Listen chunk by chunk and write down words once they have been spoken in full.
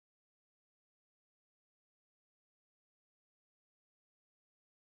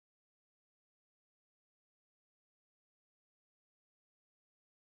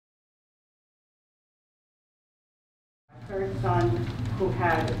third son who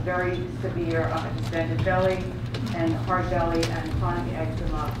had very severe distended belly and hard belly and chronic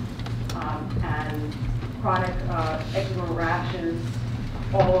eczema and chronic eczema rashes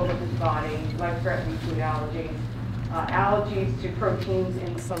all over his body, life-threatening food allergies. Allergies to proteins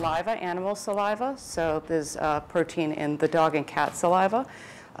in saliva, animal saliva. So there's protein in the dog and cat saliva.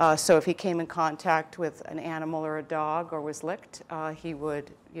 So if he came in contact with an animal or a dog or was licked, he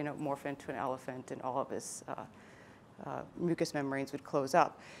would, morph into an elephant, and all of his mucous membranes would close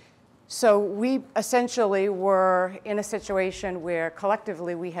up. So we essentially were in a situation where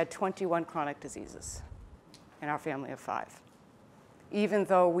collectively we had 21 chronic diseases in our family of 5. Even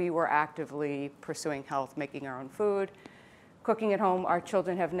though we were actively pursuing health, making our own food, cooking at home. Our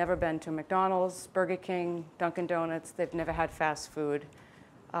children have never been to McDonald's, Burger King, Dunkin' Donuts. They've never had fast food.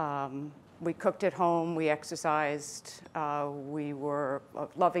 We cooked at home, we exercised, we were a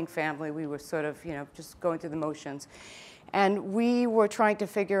loving family. We were sort of, just going through the motions. And we were trying to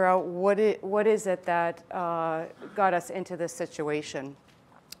figure out what is it that got us into this situation.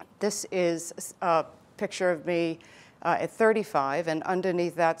 This is a picture of me at 35, and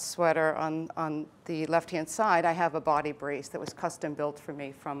underneath that sweater on the left-hand side, I have a body brace that was custom built for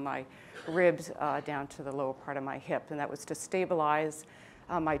me from my ribs down to the lower part of my hip, and that was to stabilize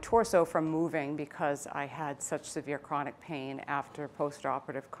my torso from moving because I had such severe chronic pain after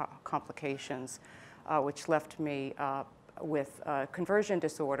post-operative complications, which left me with conversion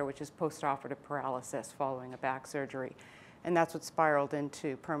disorder, which is post-operative paralysis following a back surgery. And that's what spiraled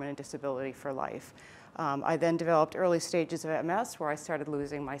into permanent disability for life. I then developed early stages of MS where I started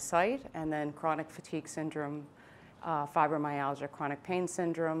losing my sight, and then chronic fatigue syndrome, fibromyalgia, chronic pain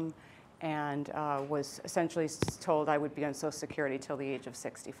syndrome, and was essentially told I would be on Social Security till the age of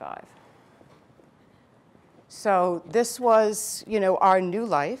 65. So this was, our new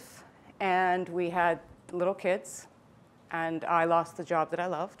life, and we had little kids, and I lost the job that I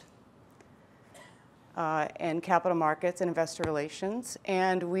loved in capital markets and investor relations,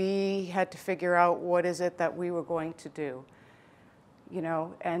 and we had to figure out what is it that we were going to do.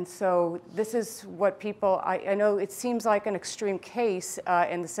 And so this is what people, I know it seems like an extreme case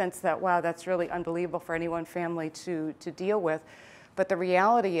in the sense that, wow, that's really unbelievable for any one family to deal with. But the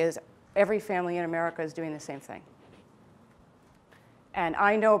reality is every family in America is doing the same thing. And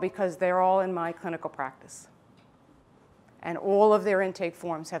I know because they're all in my clinical practice. And all of their intake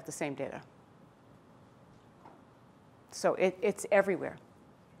forms have the same data. So it's everywhere.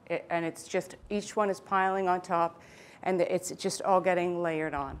 And it's just, each one is piling on top. And it's just all getting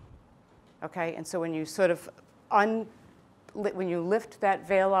layered on, okay? And so when you sort of, when you lift that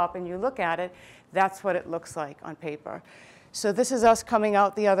veil up and you look at it, that's what it looks like on paper. So this is us coming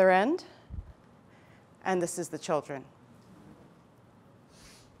out the other end, and this is the children.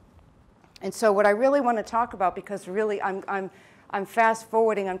 And so what I really want to talk about, because really I'm fast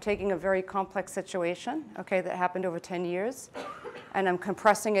forwarding, I'm taking a very complex situation, okay, that happened over 10 years. And I'm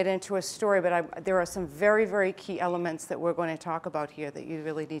compressing it into a story, but there are some very, very key elements that we're going to talk about here that you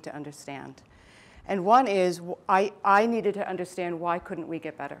really need to understand. And one is, I needed to understand why couldn't we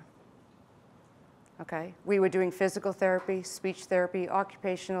get better? Okay? We were doing physical therapy, speech therapy,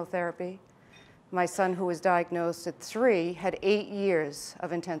 occupational therapy. My son, who was diagnosed at 3, had 8 years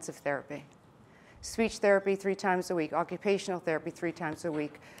of intensive therapy. Speech therapy 3 times a week, occupational therapy 3 times a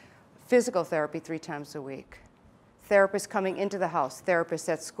week, physical therapy 3 times a week. Therapists coming into the house, therapists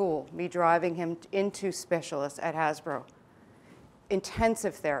at school, me driving him into specialists at Hasbro.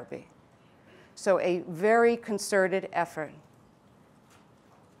 Intensive therapy. So a very concerted effort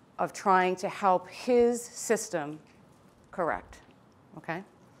of trying to help his system correct, okay?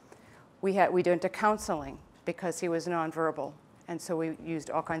 We went into counseling because he was nonverbal, and so we used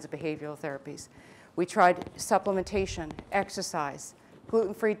all kinds of behavioral therapies. We tried supplementation, exercise,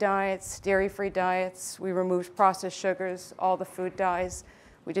 gluten-free diets, dairy-free diets. We removed processed sugars, all the food dyes.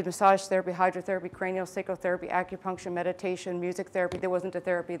 We did massage therapy, hydrotherapy, cranial psychotherapy, acupuncture, meditation, music therapy. There wasn't a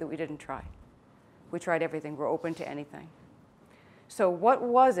therapy that we didn't try. We tried everything. We're open to anything. So what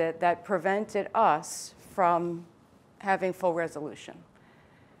was it that prevented us from having full resolution?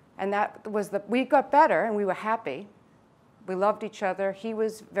 And that was we got better and we were happy. We loved each other. He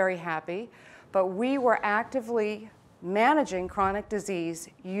was very happy. But we were actively managing chronic disease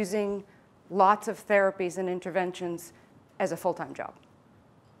using lots of therapies and interventions as a full-time job.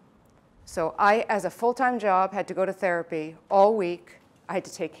 So I, as a full-time job, had to go to therapy all week. I had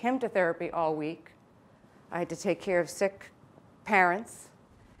to take him to therapy all week. I had to take care of sick parents.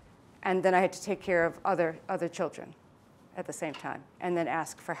 And then I had to take care of other children at the same time, and then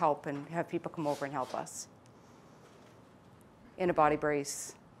ask for help and have people come over and help us in a body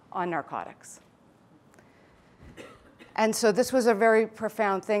brace on narcotics. And so this was a very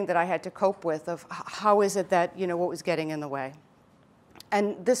profound thing that I had to cope with of how is it that, what was getting in the way.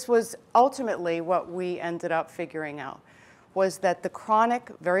 And this was ultimately what we ended up figuring out, was that the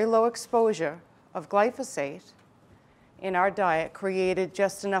chronic, very low exposure of glyphosate in our diet created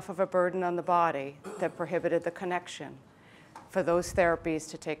just enough of a burden on the body that prohibited the connection for those therapies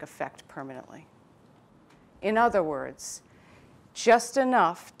to take effect permanently. In other words, just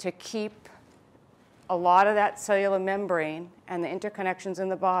enough to keep a lot of that cellular membrane and the interconnections in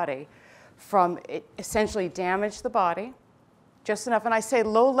the body from essentially damage the body, just enough. And I say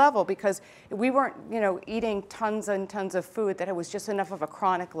low level because we weren't, eating tons and tons of food, that it was just enough of a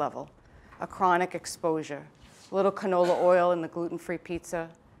chronic level, a chronic exposure. A little canola oil in the gluten-free pizza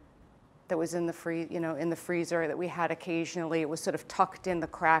that was in the freezer that we had occasionally. It was sort of tucked in the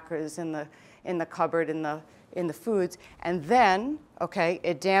crackers in the cupboard in the foods. And then,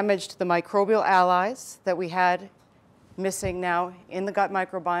 it damaged the microbial allies that we had missing now in the gut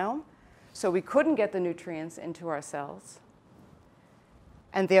microbiome. So we couldn't get the nutrients into our cells.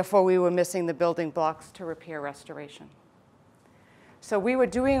 And therefore, we were missing the building blocks to repair restoration. So we were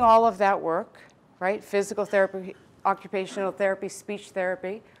doing all of that work, right? Physical therapy, occupational therapy, speech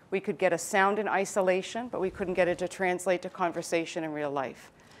therapy. We could get a sound in isolation, but we couldn't get it to translate to conversation in real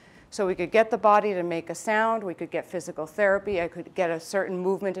life. So we could get the body to make a sound. We could get physical therapy. I could get a certain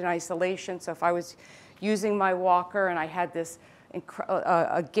movement in isolation. So if I was using my walker and I had this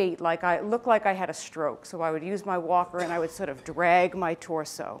a gait, it looked like I had a stroke. So I would use my walker and I would sort of drag my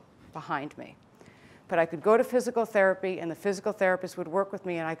torso behind me. But I could go to physical therapy and the physical therapist would work with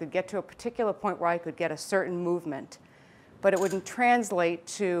me and I could get to a particular point where I could get a certain movement, but it wouldn't translate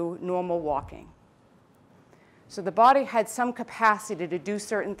to normal walking. So the body had some capacity to do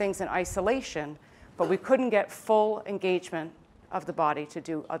certain things in isolation, but we couldn't get full engagement of the body to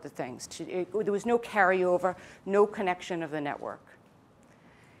do other things. There was no carryover, no connection of the network.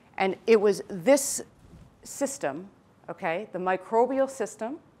 And it was this system, the microbial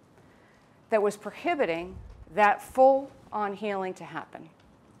system, that was prohibiting that full-on healing to happen.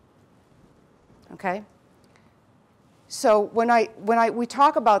 So when we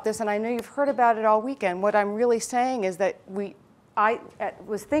talk about this, and I know you've heard about it all weekend, what I'm really saying is that I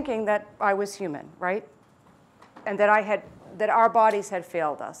was thinking that I was human, right? And that our bodies had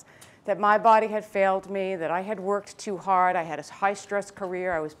failed us, that my body had failed me, that I had worked too hard, I had a high-stress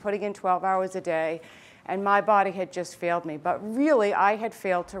career, I was putting in 12 hours a day, and my body had just failed me. But really, I had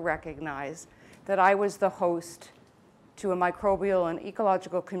failed to recognize that I was the host to a microbial and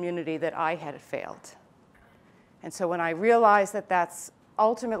ecological community that I had failed. And so when I realized that that's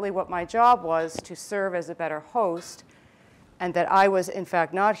ultimately what my job was, to serve as a better host, and that I was, in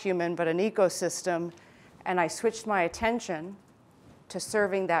fact, not human, but an ecosystem, and I switched my attention to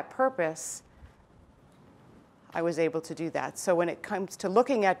serving that purpose, I was able to do that. So when it comes to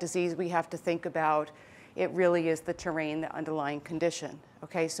looking at disease, we have to think about it really is the terrain, the underlying condition.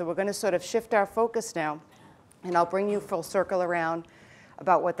 So we're going to sort of shift our focus now, and I'll bring you full circle around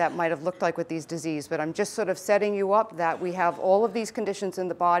about what that might have looked like with these diseases. But I'm just sort of setting you up that we have all of these conditions in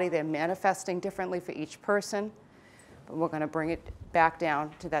the body. They're manifesting differently for each person. But we're going to bring it back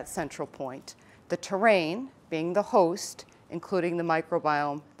down to that central point. The terrain being the host, including the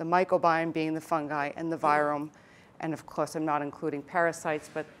microbiome being the fungi, and the virome. And of course, I'm not including parasites,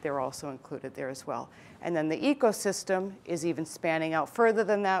 but they're also included there as well. And then the ecosystem is even spanning out further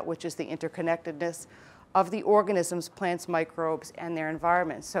than that, which is the interconnectedness of the organisms, plants, microbes, and their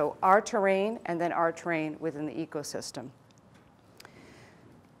environment. So our terrain and then our terrain within the ecosystem.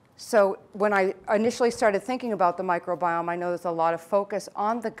 So when I initially started thinking about the microbiome, I know there's a lot of focus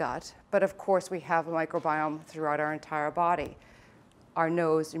on the gut, but of course we have a microbiome throughout our entire body. Our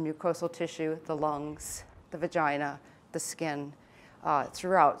nose, the mucosal tissue, the lungs, the vagina, the skin,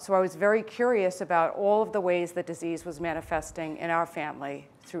 throughout. So I was very curious about all of the ways that disease was manifesting in our family,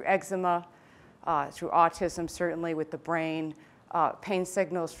 through eczema, through autism, certainly with the brain, pain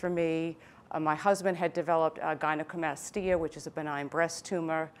signals for me. My husband had developed gynecomastia, which is a benign breast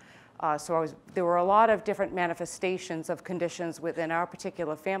tumor. There were a lot of different manifestations of conditions within our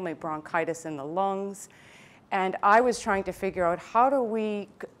particular family, bronchitis in the lungs. And I was trying to figure out how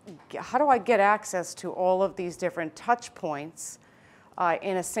do I get access to all of these different touch points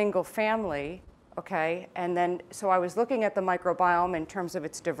in a single family, And then, so I was looking at the microbiome in terms of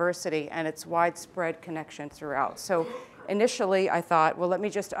its diversity and its widespread connection throughout. So initially I thought, well, let me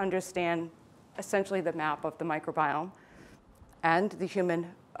just understand essentially the map of the microbiome and the human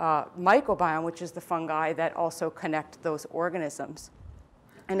microbiome, which is the fungi that also connect those organisms.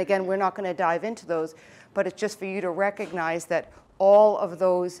 And again, we're not going to dive into those, but it's just for you to recognize that all of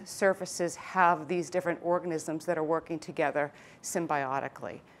those surfaces have these different organisms that are working together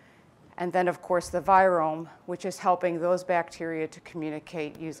symbiotically. And then, of course, the virome, which is helping those bacteria to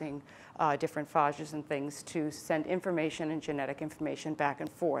communicate using different phages and things to send information and genetic information back and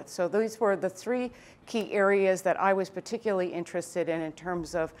forth. So these were the three key areas that I was particularly interested in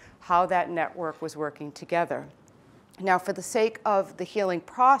terms of how that network was working together. Now, for the sake of the healing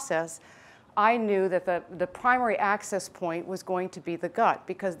process, I knew that the primary access point was going to be the gut,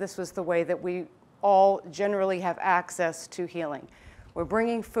 because this was the way that we all generally have access to healing. We're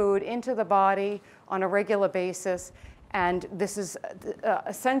bringing food into the body on a regular basis, and this is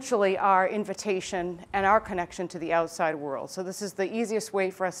essentially our invitation and our connection to the outside world. So this is the easiest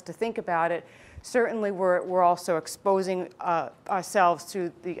way for us to think about it. Certainly, we're also exposing ourselves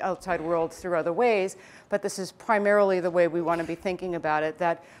to the outside world through other ways, but this is primarily the way we want to be thinking about it,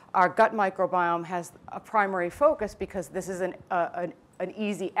 that our gut microbiome has a primary focus because this is an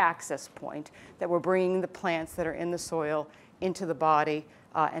easy access point, that we're bringing the plants that are in the soil into the body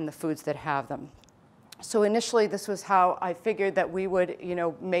and the foods that have them. So initially, this was how I figured that we would,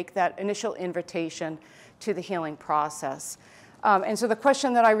 make that initial invitation to the healing process. And so the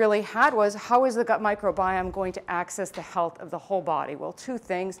question that I really had was, how is the gut microbiome going to access the health of the whole body? Well, two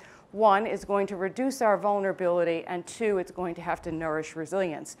things. One, is going to reduce our vulnerability, and two, it's going to have to nourish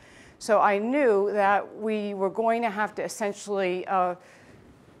resilience. So I knew that we were going to have to essentially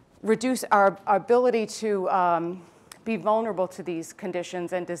reduce our ability to be vulnerable to these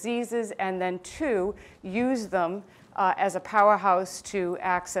conditions and diseases, and then two, use them as a powerhouse to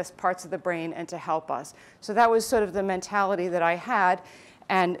access parts of the brain and to help us. So that was sort of the mentality that I had,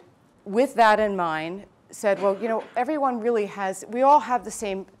 and with that in mind, said, well, everyone really we all have the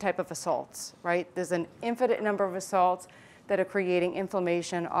same type of assaults, right? There's an infinite number of assaults that are creating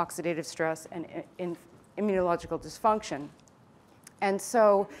inflammation, oxidative stress, and immunological dysfunction. And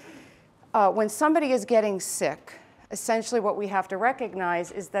so when somebody is getting sick, essentially what we have to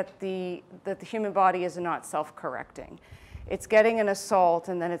recognize is that the human body is not self-correcting. It's getting an assault,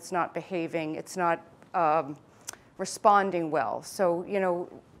 and then it's not behaving, it's not responding well. So,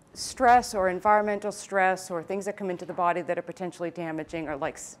 stress or environmental stress or things that come into the body that are potentially damaging are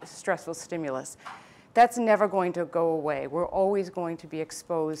like stressful stimulus. That's never going to go away. We're always going to be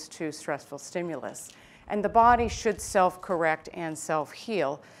exposed to stressful stimulus. And the body should self-correct and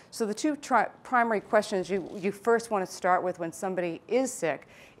self-heal. So the two primary questions you first want to start with when somebody is sick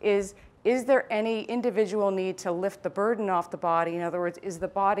is there any individual need to lift the burden off the body? In other words, is the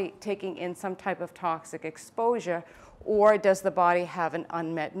body taking in some type of toxic exposure, or does the body have an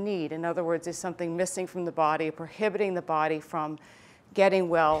unmet need? In other words, is something missing from the body, prohibiting the body from getting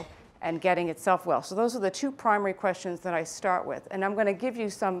well and getting itself well? So those are the two primary questions that I start with. And I'm going to give you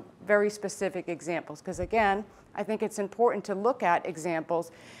some very specific examples, because again, I think it's important to look at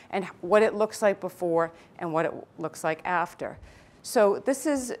examples and what it looks like before and what it looks like after. So this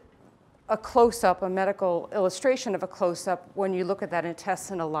is a close-up, a medical illustration of a close-up when you look at that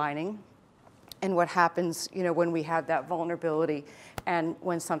intestinal lining and what happens, when we have that vulnerability and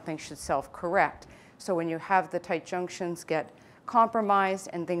when something should self-correct. So when you have the tight junctions get compromised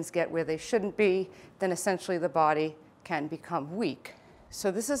and things get where they shouldn't be, then essentially the body can become weak.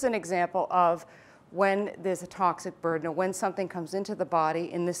 So this is an example of when there's a toxic burden, or when something comes into the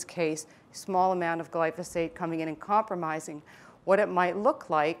body, in this case, a small amount of glyphosate coming in and compromising, what it might look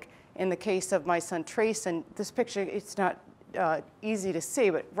like. In the case of my son Trace, and this picture, it's not easy to see,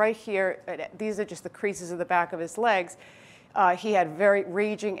 but right here, these are just the creases of the back of his legs. He had very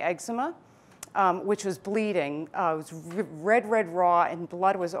raging eczema, which was bleeding. It was red raw, and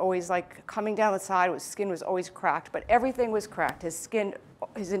blood was always like coming down the side. His skin was always cracked, but everything was cracked. His skin,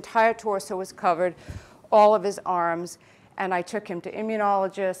 his entire torso was covered, all of his arms. And I took him to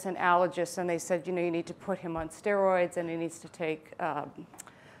immunologists and allergists, and they said, you need to put him on steroids, and he needs to take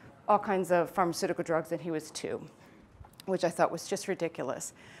all kinds of pharmaceutical drugs, and he was 2, which I thought was just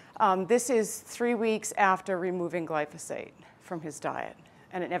ridiculous. This is 3 weeks after removing glyphosate from his diet,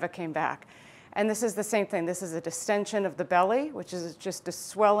 and it never came back. And this is the same thing. This is a distension of the belly, which is just a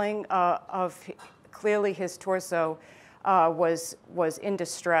swelling of, clearly his torso was in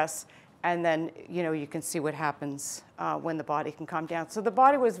distress. And then, you can see what happens when the body can calm down. So the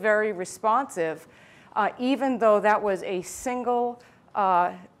body was very responsive, even though that was a single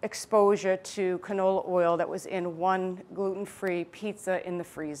exposure to canola oil that was in one gluten-free pizza in the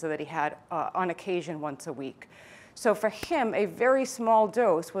freezer that he had on occasion once a week. So for him, a very small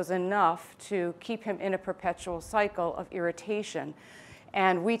dose was enough to keep him in a perpetual cycle of irritation.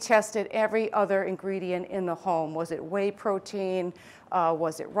 And we tested every other ingredient in the home. Was it whey protein?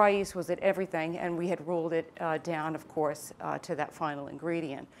 Was it rice? Was it everything? And we had ruled it down, of course, to that final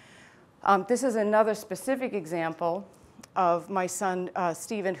ingredient. This is another specific example of my son,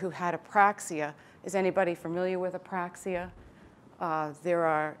 Stephen, who had apraxia. Is anybody familiar with apraxia?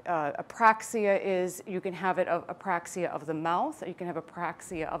 Apraxia is, you can have apraxia of the mouth, or you can have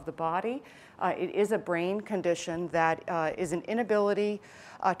apraxia of the body. It is a brain condition that is an inability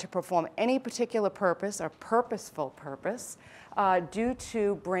to perform any particular purpose or purposeful purpose due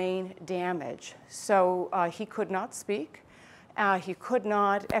to brain damage. So he could not speak. He could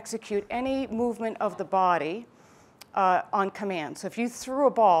not execute any movement of the body on command. So if you threw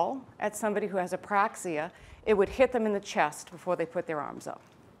a ball at somebody who has apraxia, it would hit them in the chest before they put their arms up,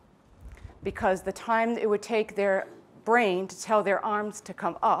 because the time it would take their brain to tell their arms to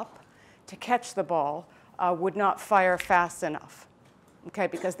come up to catch the ball would not fire fast enough, okay?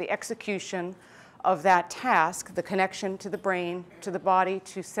 Because the execution of that task, the connection to the brain, to the body,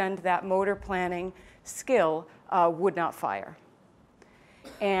 to send that motor planning skill would not fire.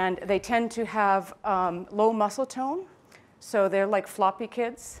 And they tend to have low muscle tone, so they're like floppy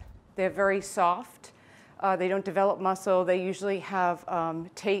kids. They're very soft. They don't develop muscle. They usually have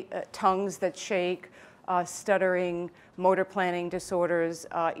tongues that shake, stuttering, motor planning disorders.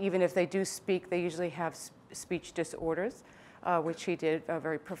 Even if they do speak, they usually have speech disorders, which he did, a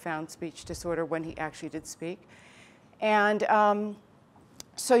very profound speech disorder when he actually did speak. And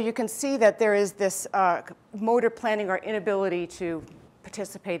so you can see that there is this motor planning or inability to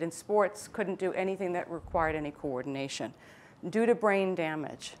participate in sports, couldn't do anything that required any coordination due to brain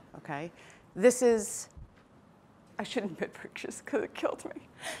damage, okay? This is, I shouldn't put pictures because it killed me.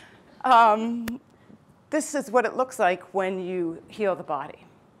 This is what it looks like when you heal the body,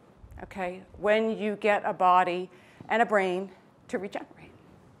 okay? When you get a body and a brain to regenerate.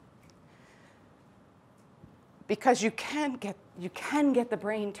 Because you can get the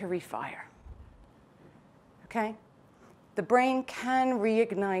brain to refire, okay? The brain can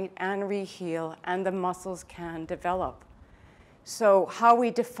reignite and reheal, and the muscles can develop. So how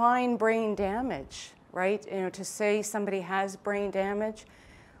we define brain damage, right? You know, to say somebody has brain damage,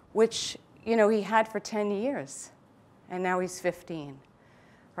 which, you know, he had for 10 years, and now he's 15,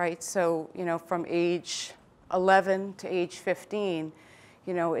 right? So, you know, from age 11 to age 15,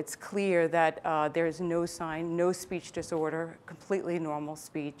 you know, it's clear that there's no sign, no speech disorder, completely normal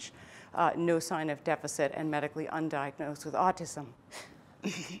speech, no sign of deficit, and medically undiagnosed with autism.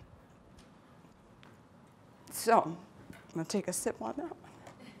 So, I'm going to take a sip on that one.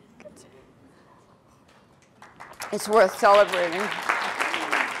 It's worth celebrating.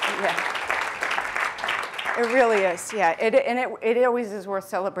 Yeah. It really is, yeah. It always is worth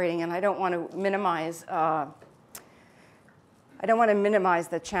celebrating, and I don't want to minimize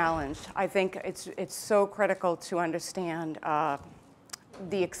the challenge. I think it's so critical to understand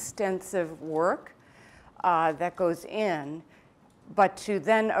the extensive work that goes in, but to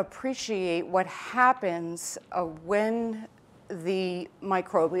then appreciate what happens when the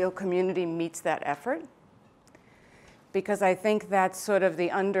microbial community meets that effort. Because I think that's sort of the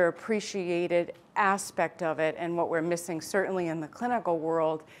underappreciated aspect of it, and what we're missing certainly in the clinical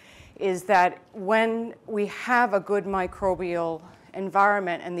world is that when we have a good microbial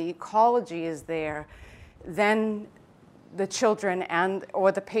environment and the ecology is there, then the children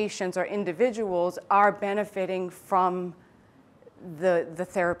or the patients or individuals are benefiting from the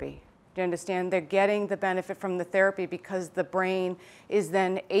therapy. Do you understand? They're getting the benefit from the therapy because the brain is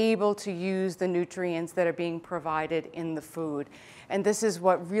then able to use the nutrients that are being provided in the food. And this is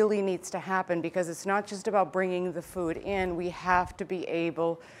what really needs to happen, because it's not just about bringing the food in. We have to be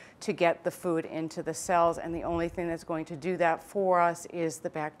able to get the food into the cells, and the only thing that's going to do that for us is the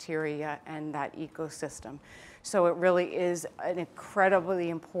bacteria and that ecosystem. So it really is an incredibly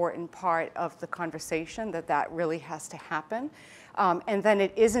important part of the conversation that really has to happen. And then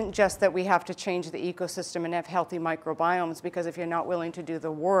it isn't just that we have to change the ecosystem and have healthy microbiomes, because if you're not willing to do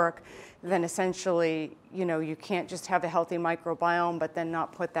the work, then essentially, you know, you can't just have a healthy microbiome but then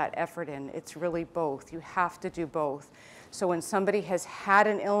not put that effort in. It's really both. You have to do both. So when somebody has had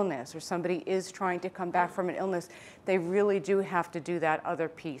an illness or somebody is trying to come back from an illness, they really do have to do that other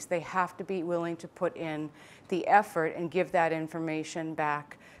piece. They have to be willing to put in the effort and give that information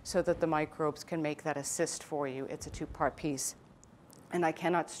back so that the microbes can make that assist for you. It's a two-part piece. And I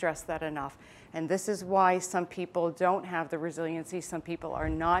cannot stress that enough. And this is why some people don't have the resiliency. Some people are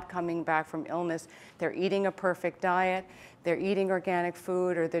not coming back from illness. They're eating a perfect diet, they're eating organic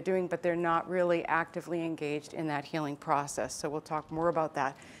food, or but they're not really actively engaged in that healing process. So we'll talk more about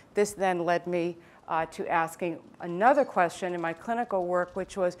that. This then led me to asking another question in my clinical work,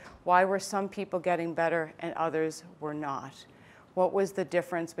 which was, why were some people getting better and others were not? What was the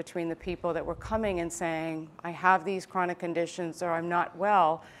difference between the people that were coming and saying, I have these chronic conditions, or I'm not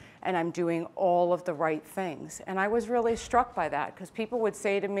well, and I'm doing all of the right things? And I was really struck by that, because people would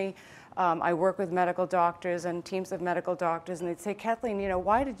say to me, I work with medical doctors and teams of medical doctors, and they'd say, Kathleen, you know,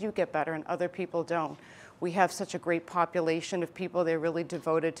 why did you get better and other people don't? We have such a great population of people, they're really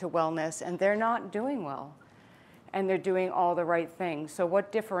devoted to wellness, and they're not doing well. And they're doing all the right things. So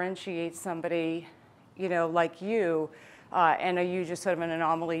what differentiates somebody, you know, like you, and are you just sort of an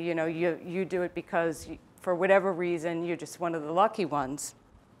anomaly? You know, you do it because, for whatever reason, you're just one of the lucky ones.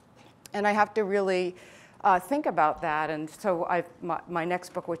 And I have to really think about that. And so my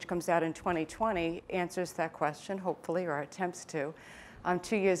next book, which comes out in 2020, answers that question, hopefully, or attempts to. I'm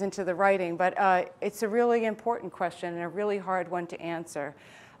 2 years into the writing, but it's a really important question and a really hard one to answer.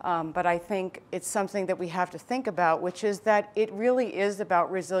 But I think it's something that we have to think about, which is that it really is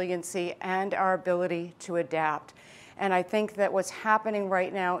about resiliency and our ability to adapt. And I think that what's happening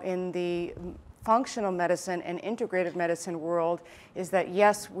right now in the functional medicine and integrative medicine world is that,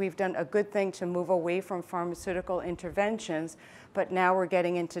 yes, we've done a good thing to move away from pharmaceutical interventions, but now we're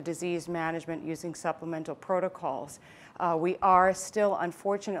getting into disease management using supplemental protocols. We are still,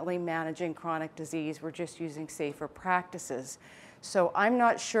 unfortunately, managing chronic disease. We're just using safer practices. So I'm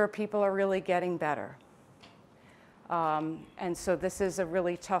not sure people are really getting better. And so this is a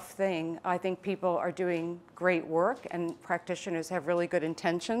really tough thing. I think people are doing great work, and practitioners have really good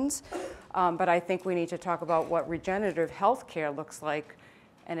intentions. But I think we need to talk about what regenerative healthcare looks like,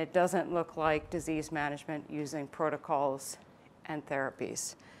 and it doesn't look like disease management using protocols and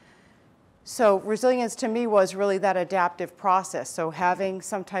therapies. So resilience to me was really that adaptive process. So having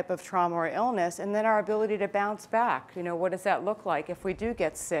some type of trauma or illness, and then our ability to bounce back. You know, what does that look like if we do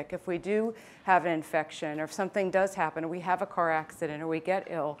get sick, if we do have an infection, or if something does happen, or we have a car accident, or we get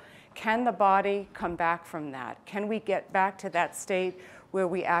ill? Can the body come back from that? Can we get back to that state where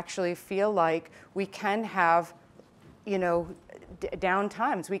we actually feel like we can have, you know, down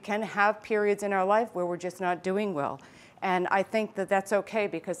times? We can have periods in our life where we're just not doing well. And I think that that's okay,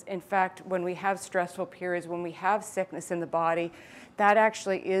 because in fact, when we have stressful periods, when we have sickness in the body, that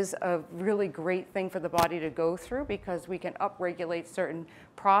actually is a really great thing for the body to go through, because we can upregulate certain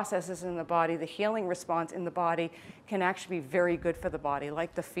processes in the body. The healing response in the body can actually be very good for the body,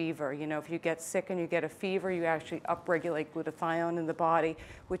 like the fever. You know, if you get sick and you get a fever, you actually upregulate glutathione in the body,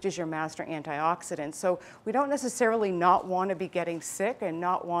 which is your master antioxidant. So we don't necessarily not want to be getting sick and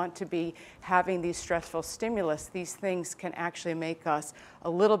not want to be having these stressful stimulus. These things can actually make us a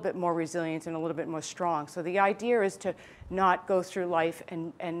little bit more resilient and a little bit more strong. So the idea is to not go through life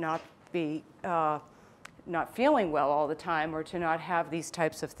and not be not feeling well all the time, or to not have these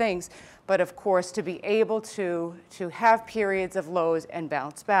types of things, but of course to be able to have periods of lows and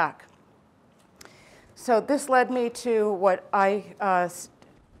bounce back. So this led me to what I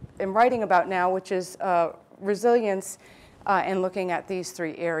am writing about now, which is resilience, and looking at these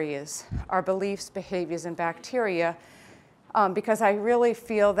three areas: our beliefs, behaviors, and bacteria, because I really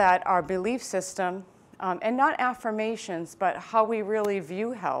feel that our belief system, and not affirmations, but how we really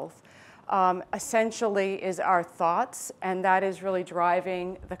view health, essentially is our thoughts, and that is really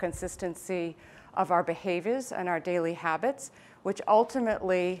driving the consistency of our behaviors and our daily habits, which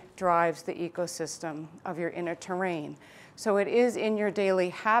ultimately drives the ecosystem of your inner terrain. So it is in your daily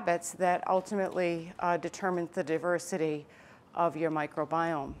habits that ultimately determines the diversity of your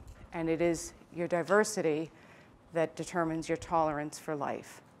microbiome, and it is your diversity that determines your tolerance for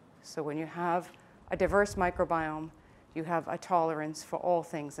life. So when you have a diverse microbiome, you have a tolerance for all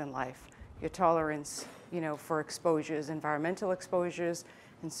things in life. Your tolerance, you know, for exposures, environmental exposures,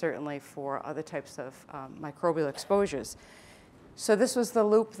 and certainly for other types of microbial exposures. So this was the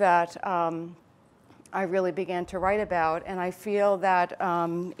loop that I really began to write about, and I feel that,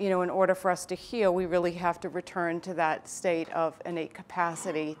 you know, in order for us to heal, we really have to return to that state of innate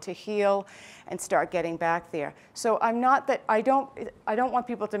capacity to heal and start getting back there. So I'm not that, I don't want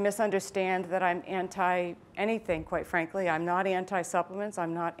people to misunderstand that I'm anti anything, quite frankly. I'm not anti-supplements,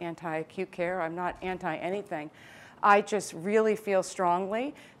 I'm not anti-acute care, I'm not anti-anything. I just really feel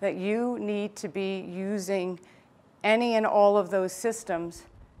strongly that you need to be using any and all of those systems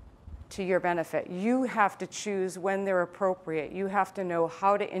to your benefit. You have to choose when they're appropriate. You have to know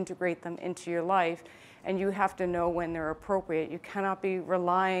how to integrate them into your life, and you have to know when they're appropriate. You cannot be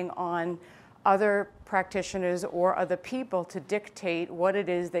relying on other practitioners or other people to dictate what it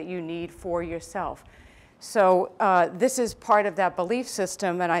is that you need for yourself. So this is part of that belief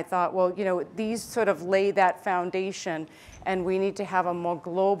system, and I thought, well, you know, these sort of lay that foundation, and we need to have a more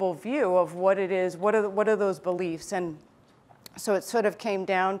global view of what it is, what are those beliefs. And so it sort of came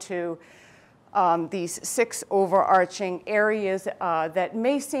down to these 6 overarching areas that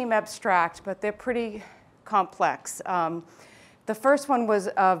may seem abstract, but they're pretty complex. The first one was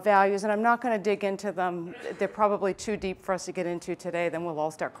values, and I'm not going to dig into them. They're probably too deep for us to get into today. Then we'll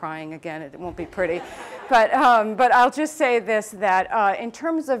all start crying again. It won't be pretty. But I'll just say this, that in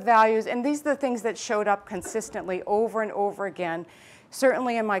terms of values, and these are the things that showed up consistently over and over again,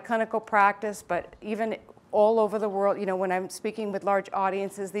 certainly in my clinical practice, but even all over the world, you know, when I'm speaking with large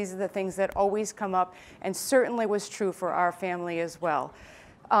audiences, these are the things that always come up, and certainly was true for our family as well.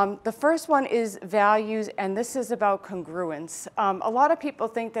 The first one is values, and this is about congruence. A lot of people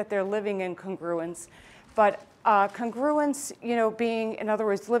think that they're living in congruence, but congruence, you know, being, in other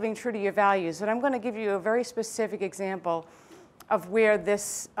words, living true to your values. And I'm going to give you a very specific example of where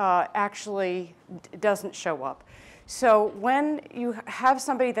this actually doesn't show up. So when you have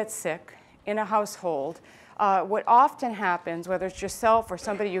somebody that's sick in a household, what often happens, whether it's yourself or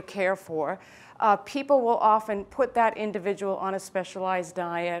somebody you care for, people will often put that individual on a specialized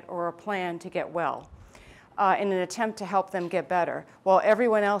diet or a plan to get well in an attempt to help them get better, while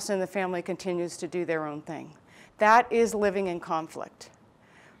everyone else in the family continues to do their own thing. That is living in conflict.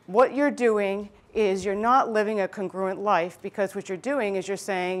 What you're doing is you're not living a congruent life, because what you're doing is you're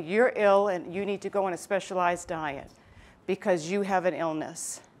saying you're ill and you need to go on a specialized diet because you have an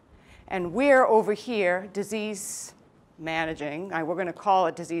illness. And we're over here disease managing. We're going to call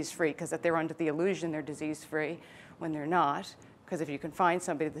it disease-free, because if they're under the illusion they're disease-free when they're not, because if you can find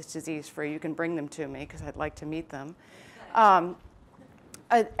somebody that's disease-free, you can bring them to me, because I'd like to meet them. And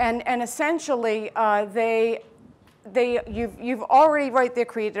essentially, you've already right there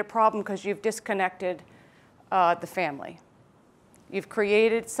created a problem, because you've disconnected the family. You've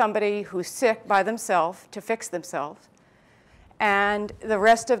created somebody who's sick by themselves to fix themselves, and the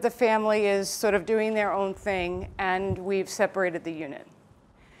rest of the family is sort of doing their own thing, and we've separated the unit.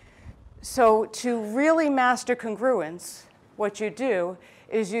 So to really master congruence, what you do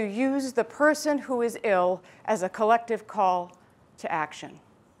is you use the person who is ill as a collective call to action.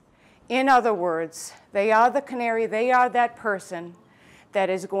 In other words, they are the canary, they are that person that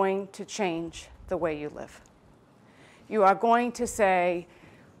is going to change the way you live. You are going to say,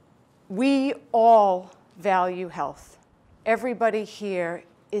 we all value health. Everybody here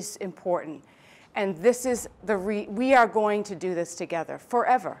is important. And this is we are going to do this together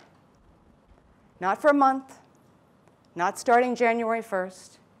forever. Not for a month, not starting January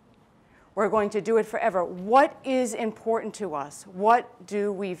 1st. We're going to do it forever. What is important to us? What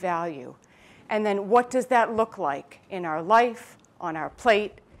do we value? And then what does that look like in our life, on our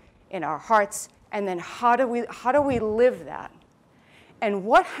plate, in our hearts? And then how do we live that? And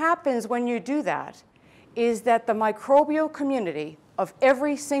what happens when you do that is that the microbial community of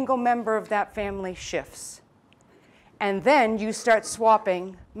every single member of that family shifts. And then you start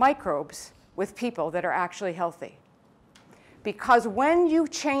swapping microbes with people that are actually healthy. Because when you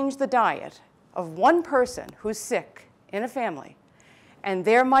change the diet of one person who's sick in a family, and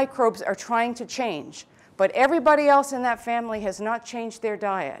their microbes are trying to change, but everybody else in that family has not changed their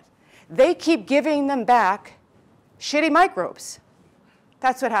diet, they keep giving them back shitty microbes.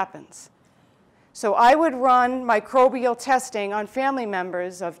 That's what happens. So I would run microbial testing on family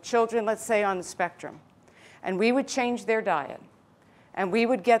members of children, let's say, on the spectrum. And we would change their diet. And we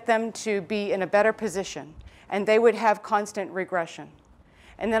would get them to be in a better position. And they would have constant regression.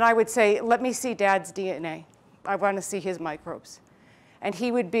 And then I would say, let me see Dad's DNA. I want to see his microbes. And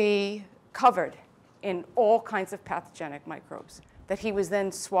he would be covered in all kinds of pathogenic microbes that he was then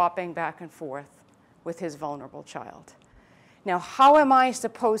swapping back and forth with his vulnerable child. Now, how am I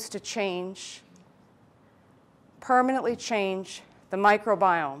supposed to permanently change the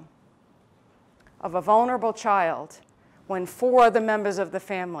microbiome of a vulnerable child when 4 of the members of the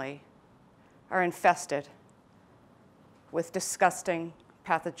family are infested with disgusting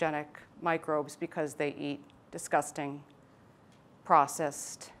pathogenic microbes because they eat disgusting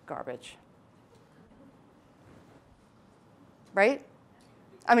processed garbage? Right?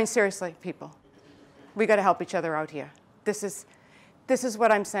 I mean, seriously, people. We got to help each other out here. This is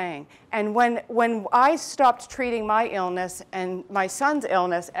what I'm saying. And when I stopped treating my illness and my son's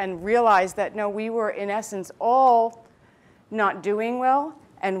illness and realized that, no, we were, in essence, all not doing well,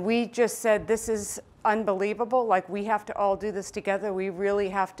 and we just said, this is unbelievable, like we have to all do this together, we really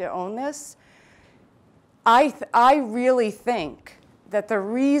have to own this, I really think that the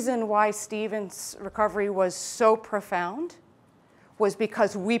reason why Stephen's recovery was so profound was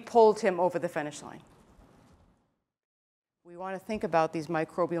because we pulled him over the finish line. We want to think about these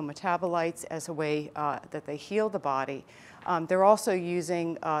microbial metabolites as a way that they heal the body. They're also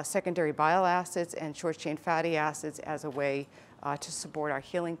using secondary bile acids and short-chain fatty acids as a way to support our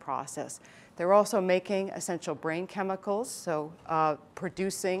healing process. They're also making essential brain chemicals, so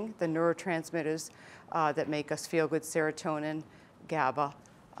producing the neurotransmitters that make us feel good: serotonin, GABA,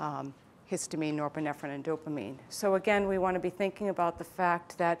 histamine, norepinephrine, and dopamine. So again, we want to be thinking about the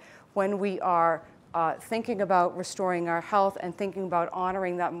fact that when we are thinking about restoring our health and thinking about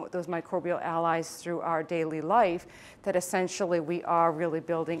honoring those microbial allies through our daily life, that essentially we are really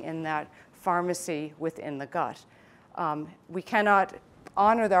building in that pharmacy within the gut. We cannot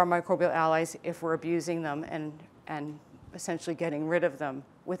honor our microbial allies if we're abusing them and essentially getting rid of them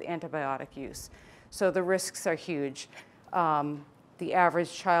with antibiotic use. So the risks are huge. The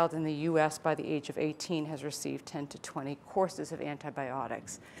average child in the US by the age of 18 has received 10 to 20 courses of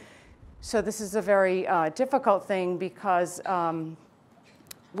antibiotics. So this is a very difficult thing because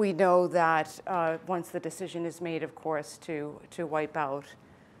we know that once the decision is made, of course, to wipe out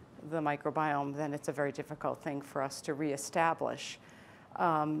the microbiome, then it's a very difficult thing for us to reestablish.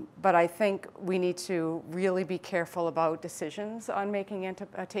 But I think we need to really be careful about decisions on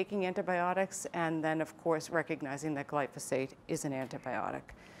taking antibiotics, and then, of course, recognizing that glyphosate is an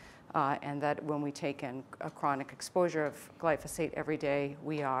antibiotic. And that when we take in a chronic exposure of glyphosate every day,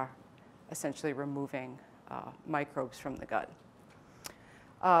 we are essentially removing microbes from the gut.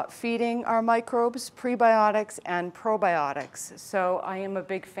 Feeding our microbes, prebiotics and probiotics. So I am a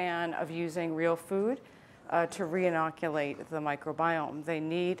big fan of using real food to re-inoculate the microbiome. They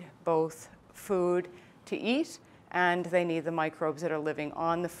need both food to eat and they need the microbes that are living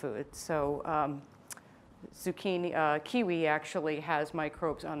on the food. So kiwi actually has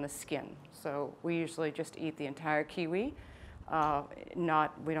microbes on the skin. So we usually just eat the entire kiwi.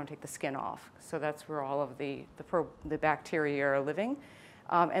 We don't take the skin off. So that's where all of the bacteria are living.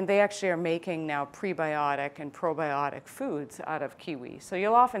 And they actually are making now prebiotic and probiotic foods out of kiwi. So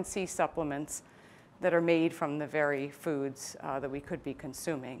you'll often see supplements that are made from the very foods that we could be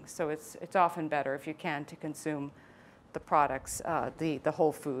consuming. So it's often better, if you can, to consume the products, the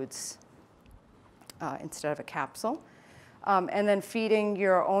whole foods instead of a capsule. And then feeding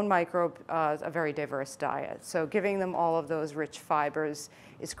your own microbe a very diverse diet. So giving them all of those rich fibers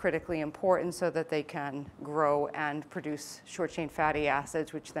is critically important so that they can grow and produce short-chain fatty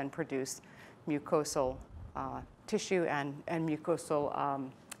acids, which then produce mucosal tissue and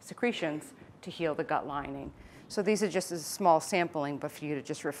mucosal secretions to heal the gut lining. So these are just a small sampling, but for you to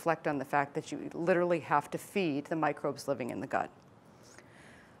just reflect on the fact that you literally have to feed the microbes living in the gut.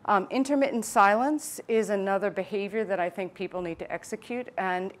 Intermittent silence is another behavior that I think people need to execute,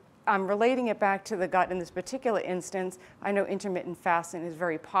 and I'm relating it back to the gut in this particular instance. I know intermittent fasting is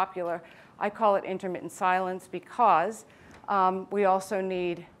very popular. I call it intermittent silence because we also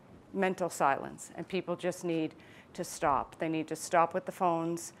need mental silence, and people just need to stop. They need to stop with the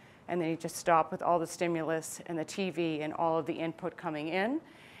phones, and they need to stop with all the stimulus and the TV and all of the input coming in,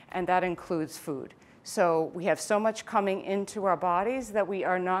 and that includes food. So we have so much coming into our bodies that we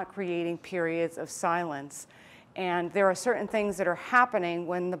are not creating periods of silence. And there are certain things that are happening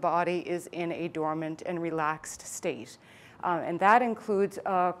when the body is in a dormant and relaxed state. And that includes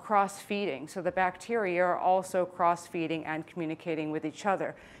cross-feeding. So the bacteria are also cross-feeding and communicating with each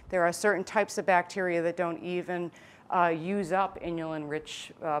other. There are certain types of bacteria that don't even use up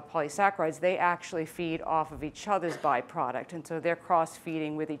inulin-rich polysaccharides. They actually feed off of each other's byproduct. And so they're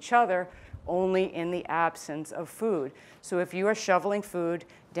cross-feeding with each other only in the absence of food. So if you are shoveling food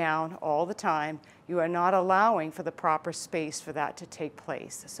down all the time, you are not allowing for the proper space for that to take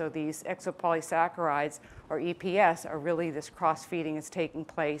place. So these exopolysaccharides, or EPS, are really this cross-feeding is taking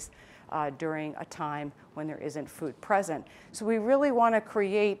place during a time when there isn't food present. So we really want to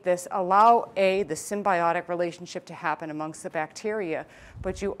create this, allow the symbiotic relationship to happen amongst the bacteria,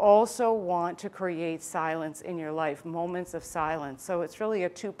 but you also want to create silence in your life, moments of silence. So it's really a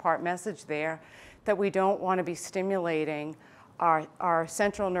two-part message there, that we don't want to be stimulating our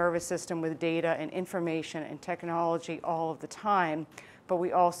central nervous system with data and information and technology all of the time, but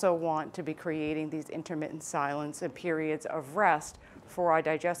we also want to be creating these intermittent silence and periods of rest for our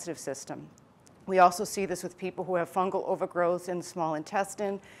digestive system. We also see this with people who have fungal overgrowth in the small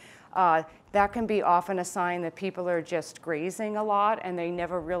intestine. That can be often a sign that people are just grazing a lot and they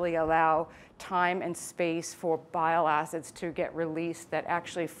never really allow time and space for bile acids to get released that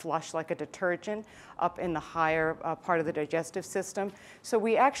actually flush like a detergent up in the higher part of the digestive system. So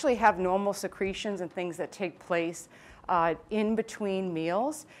we actually have normal secretions and things that take place in between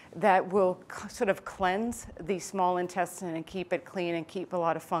meals that will sort of cleanse the small intestine and keep it clean and keep a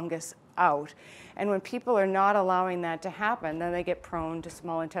lot of fungus out. And when people are not allowing that to happen, then they get prone to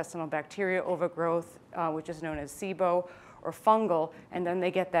small intestinal bacteria overgrowth, which is known as SIBO, or fungal, and then they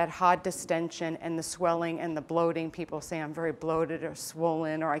get that hard distension and the swelling and the bloating. People say, I'm very bloated or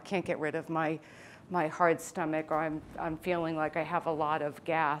swollen, or I can't get rid of my hard stomach, or I'm feeling like I have a lot of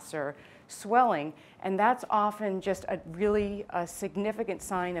gas or swelling. And that's often just a really significant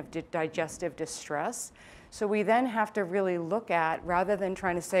sign of digestive distress. So we then have to really look at, rather than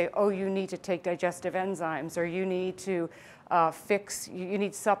trying to say, oh, you need to take digestive enzymes, or you need to you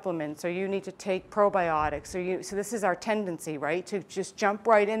need supplements, or you need to take probiotics. So this is our tendency, right, to just jump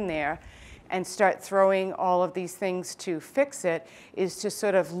right in there and start throwing all of these things to fix it, is to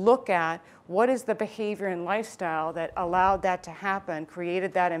sort of look at what is the behavior and lifestyle that allowed that to happen,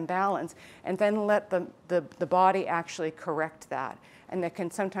 created that imbalance, and then let the body actually correct that. And there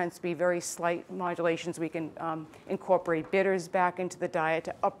can sometimes be very slight modulations. We can incorporate bitters back into the diet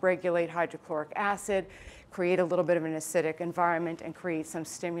to upregulate hydrochloric acid, create a little bit of an acidic environment, and create some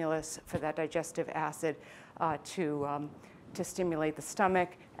stimulus for that digestive acid to stimulate the stomach,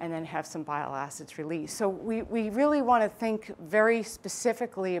 and then have some bile acids released. So we really want to think very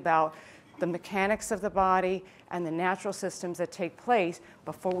specifically about the mechanics of the body and the natural systems that take place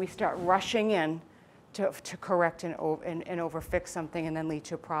before we start rushing in to correct and overfix something and then lead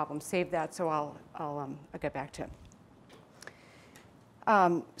to a problem. Save that, so I'll get back to it.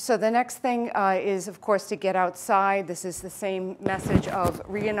 So the next thing is, of course, to get outside. This is the same message of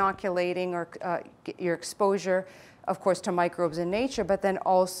re-inoculating or your exposure, of course, to microbes in nature, but then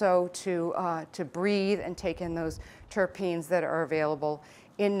also to breathe and take in those terpenes that are available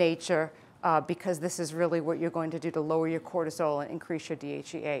in nature, because this is really what you're going to do to lower your cortisol and increase your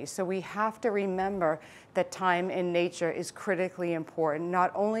DHEA. So we have to remember that time in nature is critically important,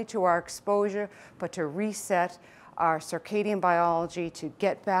 not only to our exposure, but to reset our circadian biology, to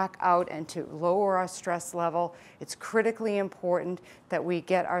get back out and to lower our stress level. It's critically important that we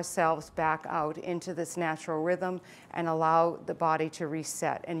get ourselves back out into this natural rhythm and allow the body to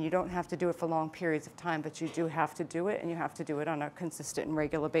reset. And you don't have to do it for long periods of time, but you do have to do it, and you have to do it on a consistent and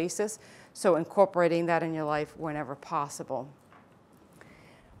regular basis. So incorporating that in your life whenever possible.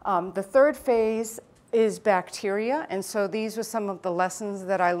 The third phase is bacteria. And so these were some of the lessons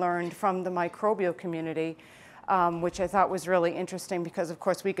that I learned from the microbial community, which I thought was really interesting, because of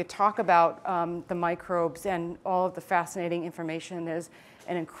course we could talk about the microbes and all of the fascinating information. There's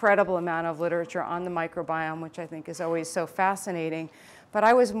an incredible amount of literature on the microbiome, which I think is always so fascinating. But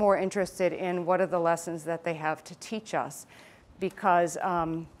I was more interested in what are the lessons that they have to teach us, because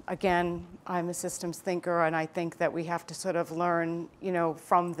again, I'm a systems thinker, and I think that we have to sort of learn,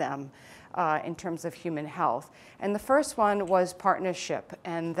 from them. In terms of human health. And the first one was partnership,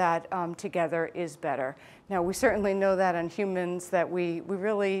 and that together is better. Now, we certainly know that in humans that we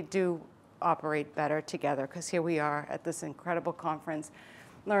really do operate better together, because here we are at this incredible conference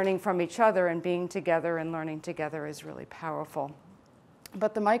learning from each other, and being together and learning together is really powerful.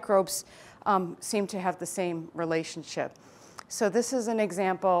 But the microbes seem to have the same relationship. So this is an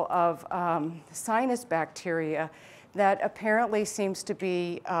example of sinus bacteria that apparently seems to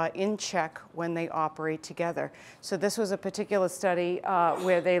be in check when they operate together. So this was a particular study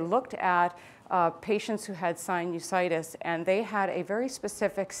where they looked at patients who had sinusitis, and they had a very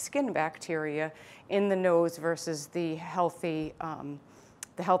specific skin bacteria in the nose versus the healthy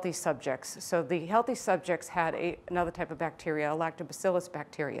subjects. So the healthy subjects had another type of bacteria, a lactobacillus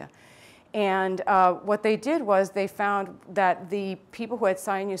bacteria. And what they did was they found that the people who had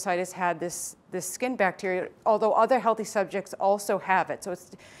sinusitis had this skin bacteria, although other healthy subjects also have it. So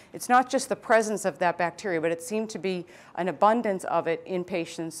it's not just the presence of that bacteria, but it seemed to be an abundance of it in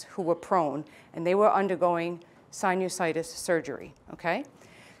patients who were prone, and they were undergoing sinusitis surgery, okay?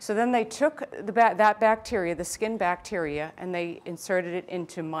 So then they took that bacteria, the skin bacteria, and they inserted it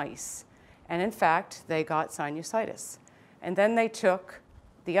into mice. And in fact, they got sinusitis. And then they took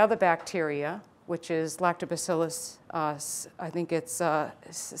the other bacteria, which is lactobacillus, I think it's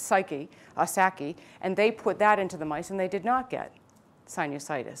Sacchi, and they put that into the mice, and they did not get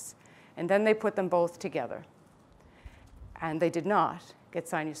sinusitis. And then they put them both together, and they did not get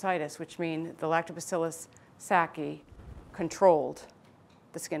sinusitis, which means the lactobacillus Sacchi controlled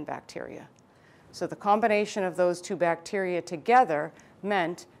the skin bacteria. So the combination of those two bacteria together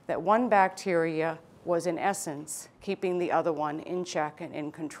meant that one bacteria was, in essence, keeping the other one in check and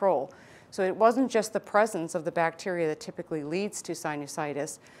in control. So it wasn't just the presence of the bacteria that typically leads to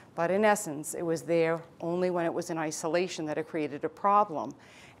sinusitis, but in essence, it was there only when it was in isolation that it created a problem.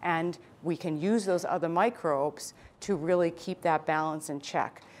 And we can use those other microbes to really keep that balance in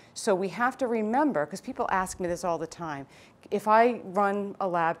check. So we have to remember, because people ask me this all the time, if I run a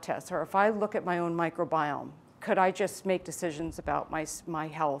lab test or if I look at my own microbiome, could I just make decisions about my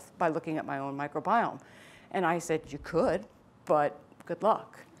health by looking at my own microbiome? And I said, you could, but good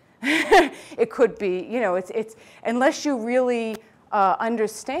luck. It could be, you know, it's unless you really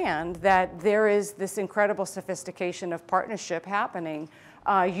understand that there is this incredible sophistication of partnership happening,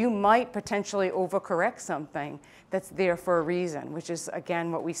 you might potentially overcorrect something that's there for a reason, which is,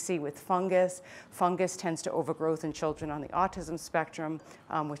 again, what we see with fungus. Fungus tends to overgrowth in children on the autism spectrum,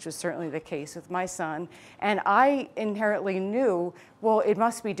 which was certainly the case with my son. And I inherently knew, well, it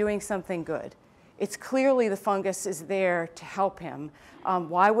must be doing something good. It's clearly the fungus is there to help him.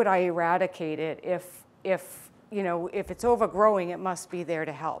 Why would I eradicate it if it's overgrowing, it must be there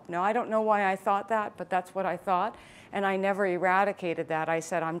to help? Now, I don't know why I thought that, but that's what I thought. And I never eradicated that. I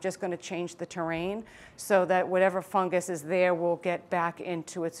said, I'm just going to change the terrain so that whatever fungus is there will get back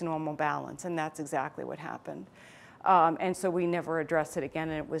into its normal balance. And that's exactly what happened. And so we never addressed it again,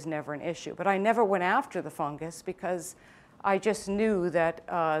 and it was never an issue. But I never went after the fungus because I just knew that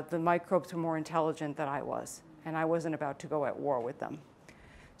the microbes were more intelligent than I was. And I wasn't about to go at war with them.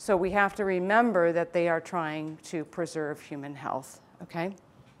 So we have to remember that they are trying to preserve human health, okay?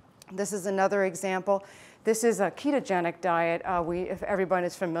 This is another example. This is a ketogenic diet. If everyone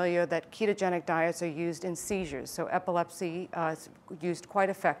is familiar that ketogenic diets are used in seizures, so epilepsy is used quite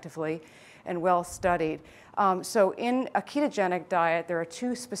effectively and well studied. So in a ketogenic diet, there are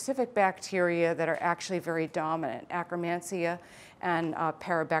two specific bacteria that are actually very dominant. Akkermansia and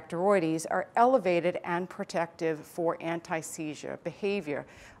Parabacteroides are elevated and protective for anti-seizure behavior.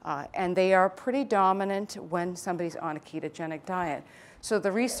 And they are pretty dominant when somebody's on a ketogenic diet. So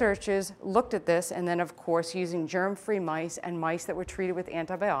the researchers looked at this, and then, of course, using germ-free mice and mice that were treated with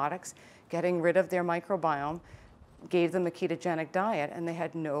antibiotics, getting rid of their microbiome, gave them a ketogenic diet, and they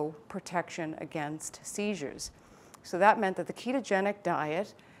had no protection against seizures. So that meant that the ketogenic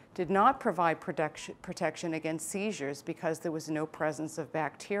diet did not provide protection against seizures because there was no presence of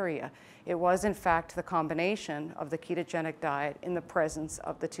bacteria. It was, in fact, the combination of the ketogenic diet in the presence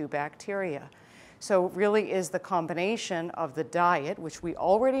of the two bacteria. So it really is the combination of the diet, which we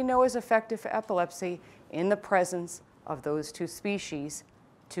already know is effective for epilepsy, in the presence of those two species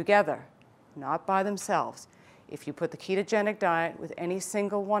together, not by themselves. If you put the ketogenic diet with any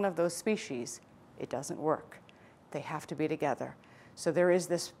single one of those species, it doesn't work. They have to be together. So there is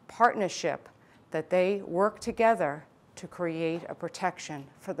this partnership that they work together to create a protection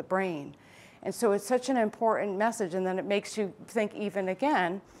for the brain. And so it's such an important message, and then it makes you think even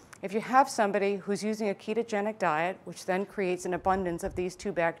again, if you have somebody who's using a ketogenic diet, which then creates an abundance of these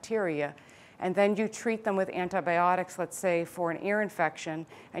two bacteria, and then you treat them with antibiotics, let's say for an ear infection,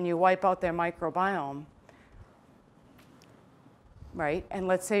 and you wipe out their microbiome, right? And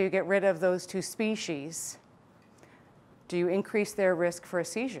let's say you get rid of those two species, do you increase their risk for a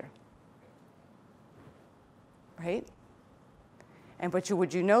seizure? Right? But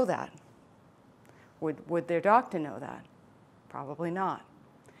would you know that? Would their doctor know that? Probably not.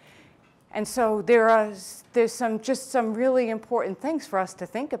 And so there's some really important things for us to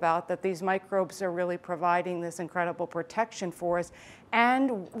think about, that these microbes are really providing this incredible protection for us.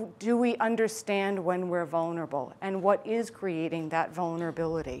 And do we understand when we're vulnerable? And what is creating that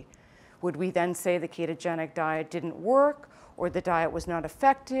vulnerability? Would we then say the ketogenic diet didn't work, or the diet was not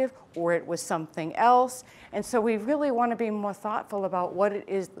effective, or it was something else? And so we really want to be more thoughtful about what it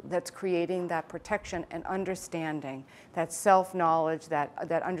is that's creating that protection and understanding, that self-knowledge,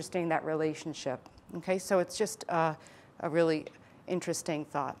 that understanding that relationship. Okay, so it's just a really interesting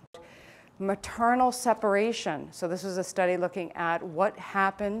thought. Maternal separation. So this was a study looking at what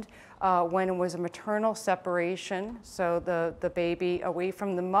happened when it was a maternal separation. So the baby away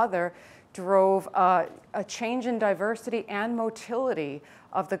from the mother drove a change in diversity and motility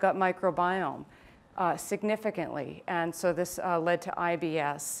of the gut microbiome significantly. And so this led to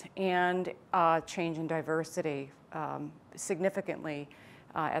IBS and change in diversity significantly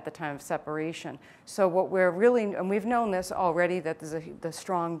at the time of separation. So what we're really, and we've known this already, that there's the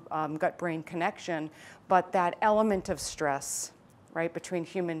strong gut-brain connection, but that element of stress, right, between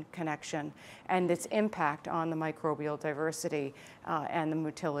human connection and its impact on the microbial diversity and the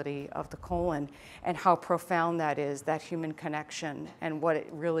motility of the colon, and how profound that is, that human connection, and what it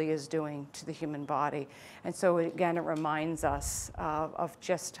really is doing to the human body. And so again, it reminds us of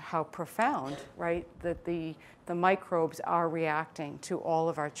just how profound, right, that the microbes are reacting to all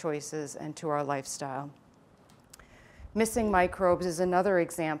of our choices and to our lifestyle. Missing microbes is another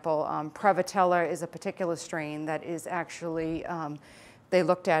example. Prevotella is a particular strain that is actually they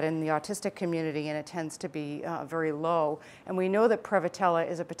looked at in the autistic community, and it tends to be very low. And we know that Prevotella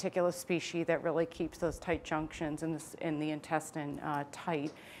is a particular species that really keeps those tight junctions in the intestine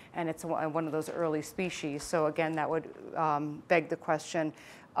tight, and it's one of those early species. So again, that would beg the question,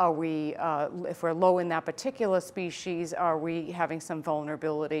 are we, if we're low in that particular species, are we having some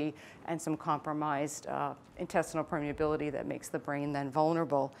vulnerability and some compromised intestinal permeability that makes the brain then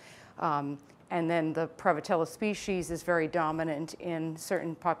vulnerable? And then the Prevotella species is very dominant in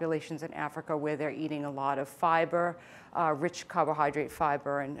certain populations in Africa where they're eating a lot of fiber, rich carbohydrate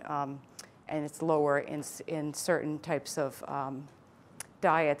fiber, and it's lower in certain types of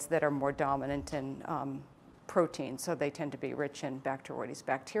diets that are more dominant in protein, so they tend to be rich in Bacteroides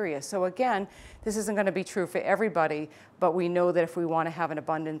bacteria. So again, this isn't going to be true for everybody, but we know that if we want to have an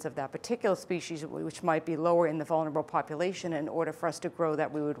abundance of that particular species, which might be lower in the vulnerable population, in order for us to grow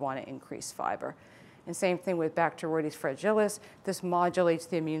that, we would want to increase fiber. And same thing with Bacteroides fragilis. This modulates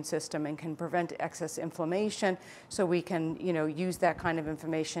the immune system and can prevent excess inflammation, so we can, use that kind of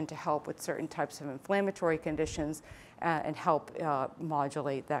information to help with certain types of inflammatory conditions and help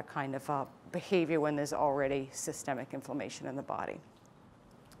modulate that kind of behavior when there's already systemic inflammation in the body.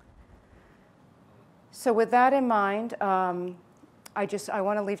 So with that in mind, I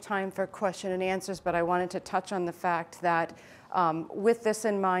want to leave time for question and answers, but I wanted to touch on the fact that with this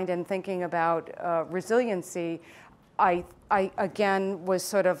in mind and thinking about resiliency, I again was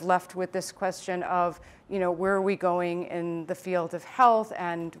sort of left with this question of, where are we going in the field of health,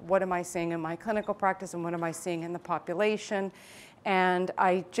 and what am I seeing in my clinical practice, and what am I seeing in the population? And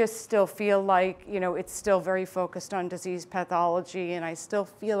I just still feel like, it's still very focused on disease pathology, and I still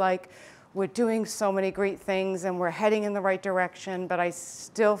feel like we're doing so many great things and we're heading in the right direction, but I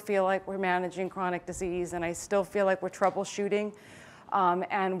still feel like we're managing chronic disease, and I still feel like we're troubleshooting,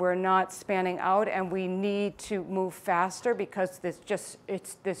 and we're not spanning out, and we need to move faster because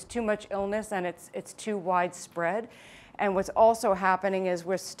there's too much illness and it's too widespread. And what's also happening is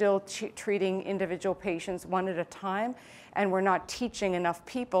we're still treating individual patients one at a time, and we're not teaching enough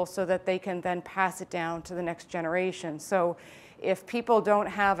people so that they can then pass it down to the next generation. So if people don't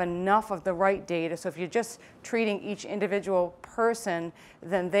have enough of the right data, so if you're just treating each individual person,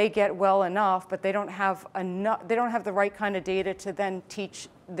 then they get well enough, but they don't have enough, they don't have the right kind of data to then teach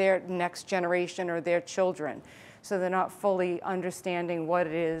their next generation or their children. So they're not fully understanding what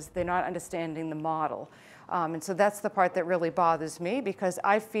it is, they're not understanding the model. And so that's the part that really bothers me, because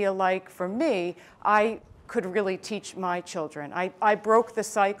I feel like, for me, I could really teach my children. I broke the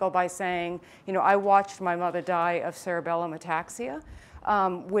cycle by saying, I watched my mother die of cerebellum ataxia,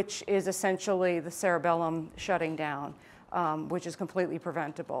 which is essentially the cerebellum shutting down, which is completely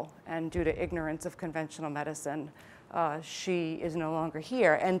preventable. And due to ignorance of conventional medicine, she is no longer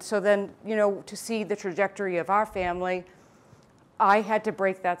here. And so then, to see the trajectory of our family, I had to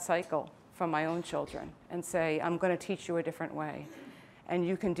break that cycle for my own children and say, I'm going to teach you a different way. And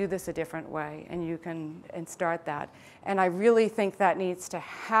you can do this a different way, and you can start that. And I really think that needs to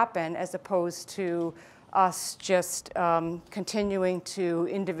happen, as opposed to us just continuing to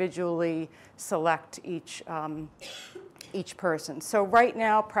individually select each person. So right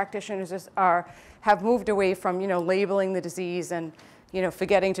now, practitioners have moved away from labeling the disease and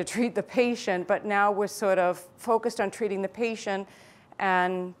forgetting to treat the patient, but now we're sort of focused on treating the patient,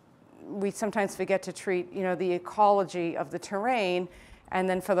 and we sometimes forget to treat the ecology of the terrain. And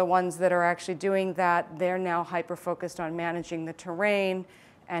then for the ones that are actually doing that, they're now hyper-focused on managing the terrain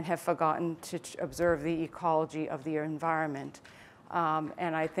and have forgotten to observe the ecology of the environment.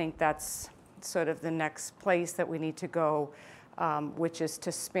 And I think that's sort of the next place that we need to go, which is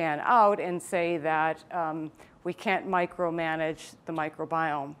to span out and say that we can't micromanage the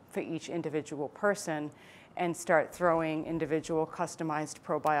microbiome for each individual person and start throwing individual customized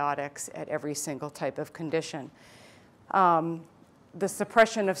probiotics at every single type of condition. The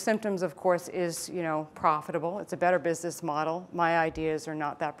suppression of symptoms, of course, is profitable. It's a better business model. My ideas are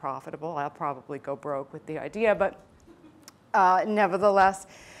not that profitable. I'll probably go broke with the idea, but nevertheless,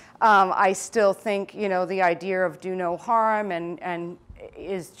 I still think the idea of do no harm and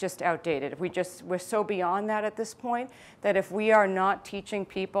is just outdated. We're so beyond that at this point that if we are not teaching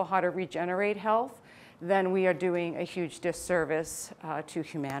people how to regenerate health, then we are doing a huge disservice to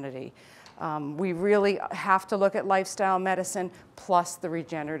humanity. We really have to look at lifestyle medicine plus the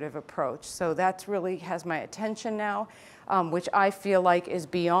regenerative approach. So that really has my attention now, which I feel like is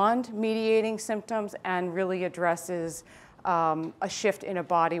beyond mediating symptoms and really addresses a shift in a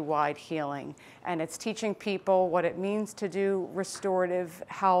body-wide healing. And it's teaching people what it means to do restorative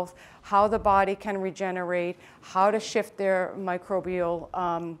health, how the body can regenerate, how to shift their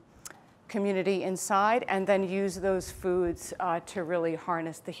microbial community inside, and then use those foods to really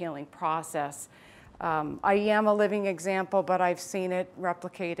harness the healing process. I am a living example, but I've seen it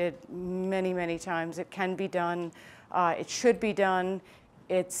replicated many, many times. It can be done. It should be done.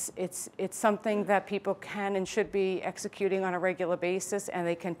 It's something that people can and should be executing on a regular basis, and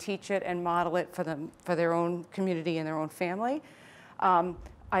they can teach it and model it for their own community and their own family.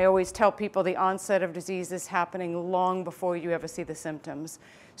 I always tell people the onset of disease is happening long before you ever see the symptoms.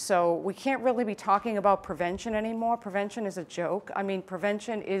 So we can't really be talking about prevention anymore. Prevention is a joke. I mean,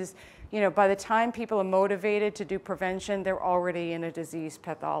 prevention is, you know, by the time people are motivated to do prevention, they're already in a disease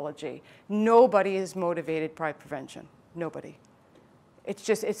pathology. Nobody is motivated by prevention. Nobody. It's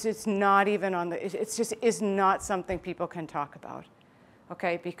just, it's not even on the, it's just is not something people can talk about,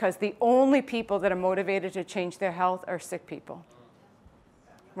 okay? Because the only people that are motivated to change their health are sick people,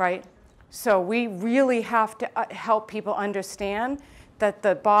 right? So we really have to help people understand that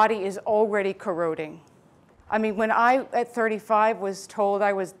the body is already corroding. I mean, when I, at 35, was told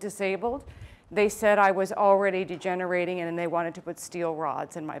I was disabled, they said I was already degenerating and they wanted to put steel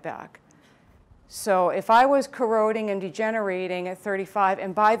rods in my back. So if I was corroding and degenerating at 35,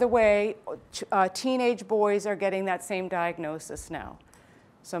 and by the way, teenage boys are getting that same diagnosis now.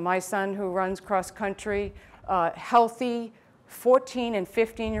 So my son, who runs cross country, healthy 14 and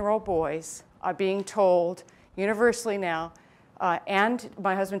 15-year-old boys are being told universally now, and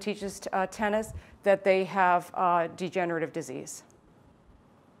my husband teaches tennis, that they have degenerative disease.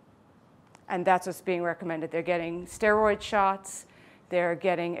 And that's what's being recommended. They're getting steroid shots. They're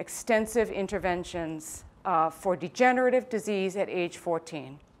getting extensive interventions for degenerative disease at age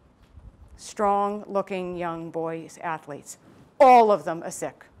 14. Strong-looking young boys, athletes. All of them are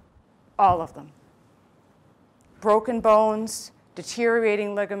sick. All of them. Broken bones,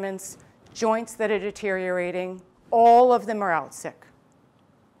 deteriorating ligaments, joints that are deteriorating. All of them are out sick.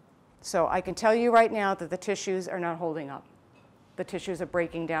 So I can tell you right now that the tissues are not holding up. The tissues are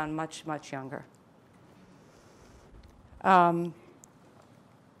breaking down much, much younger.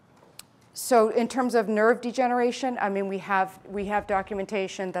 So in terms of nerve degeneration, I mean, we have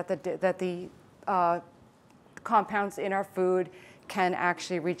documentation that the compounds in our food can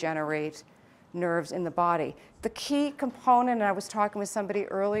actually regenerate nerves in the body. The key component, and I was talking with somebody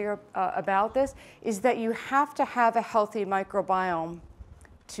earlier about this, is that you have to have a healthy microbiome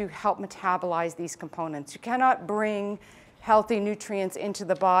to help metabolize these components. You cannot bring healthy nutrients into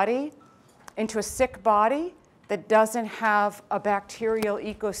the body, into a sick body that doesn't have a bacterial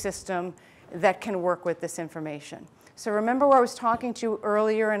ecosystem that can work with this information. So remember where I was talking to you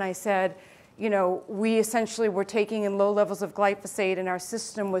earlier and I said, you know, we essentially were taking in low levels of glyphosate and our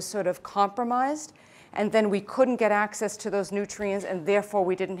system was sort of compromised, and then we couldn't get access to those nutrients and therefore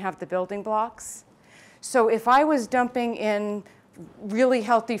we didn't have the building blocks. So if I was dumping in really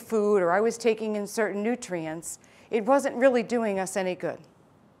healthy food or I was taking in certain nutrients, it wasn't really doing us any good.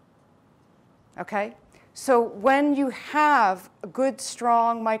 Okay? So when you have a good,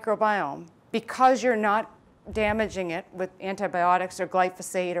 strong microbiome, because you're not damaging it with antibiotics or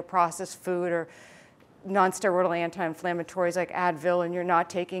glyphosate or processed food or non-steroidal anti-inflammatories like Advil, and you're not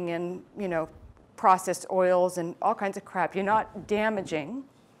taking in, you know, processed oils and all kinds of crap, you're not damaging,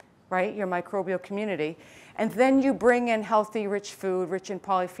 right, your microbial community. And then you bring in healthy, rich food, rich in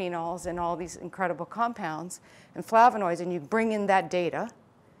polyphenols and all these incredible compounds and flavonoids, and you bring in that data.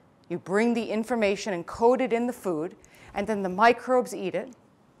 You bring the information and code it in the food, and then the microbes eat it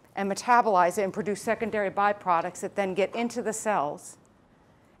and metabolize it and produce secondary byproducts that then get into the cells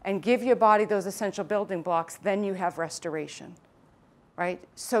and give your body those essential building blocks. Then you have restoration, right?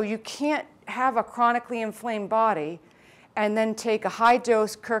 So you can't have a chronically inflamed body and then take a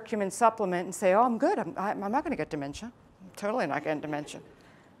high-dose curcumin supplement and say, oh, I'm good. I'm not going to get dementia. I'm totally not getting dementia,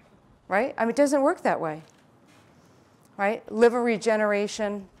 right? I mean, it doesn't work that way, right? Liver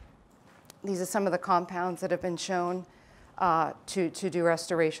regeneration. These are some of the compounds that have been shown to do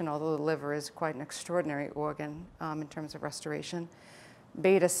restoration, although the liver is quite an extraordinary organ in terms of restoration.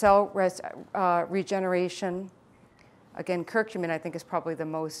 Beta cell regeneration. Again, curcumin, I think, is probably the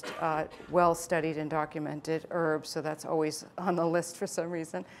most well-studied and documented herb, so that's always on the list for some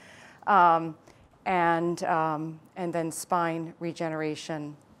reason. And then spine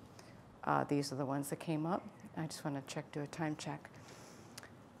regeneration. These are the ones that came up. I just want to do a time check.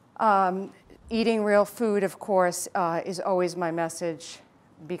 Eating real food, of course, is always my message,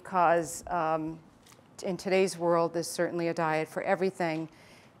 because in today's world, there's certainly a diet for everything.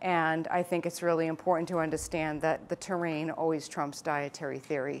 And I think it's really important to understand that the terrain always trumps dietary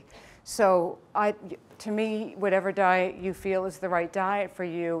theory. So to me, whatever diet you feel is the right diet for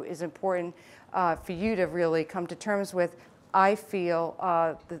you is important for you to really come to terms with. I feel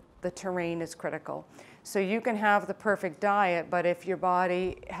the terrain is critical. So you can have the perfect diet, but if your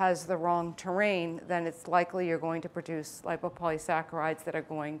body has the wrong terrain, then it's likely you're going to produce lipopolysaccharides that are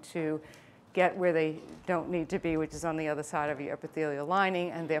going to get where they don't need to be, which is on the other side of your epithelial lining,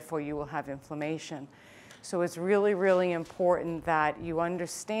 and therefore you will have inflammation. So it's really, really important that you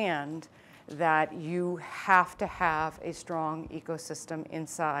understand that you have to have a strong ecosystem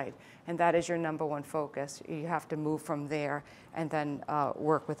inside, and that is your number one focus. You have to move from there and then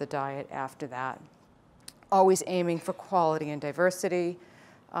work with the diet after that. Always aiming for quality and diversity,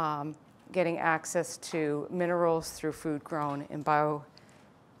 getting access to minerals through food grown in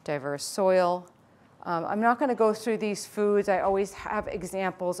biodiverse soil. I'm not going to go through these foods. I always have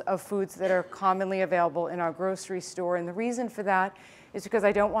examples of foods that are commonly available in our grocery store, and the reason for that is because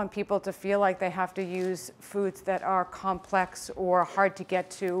I don't want people to feel like they have to use foods that are complex or hard to get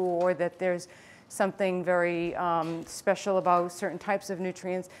to, or that there's something very special about certain types of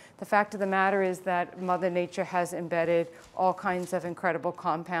nutrients. The fact of the matter is that Mother Nature has embedded all kinds of incredible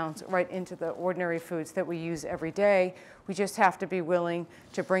compounds right into the ordinary foods that we use every day. We just have to be willing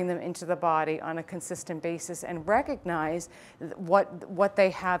to bring them into the body on a consistent basis and recognize what they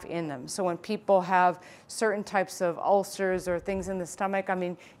have in them. So when people have certain types of ulcers or things in the stomach, I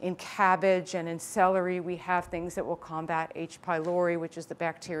mean, in cabbage and in celery, we have things that will combat H. pylori, which is the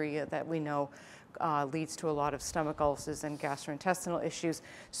bacteria that we know leads to a lot of stomach ulcers and gastrointestinal issues.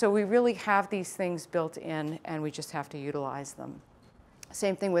 So we really have these things built in, and we just have to utilize them.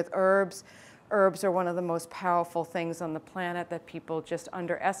 Same thing with herbs. Herbs are one of the most powerful things on the planet that people just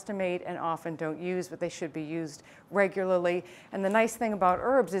underestimate and often don't use, but they should be used regularly. And the nice thing about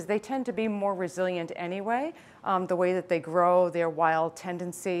herbs is they tend to be more resilient anyway. The way that they grow, their wild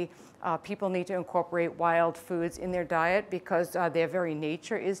tendency. People need to incorporate wild foods in their diet because their very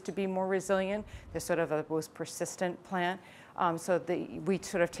nature is to be more resilient. They're sort of a most persistent plant. So we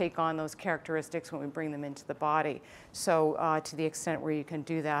sort of take on those characteristics when we bring them into the body. So to the extent where you can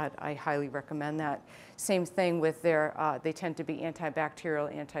do that, I highly recommend that. Same thing with they tend to be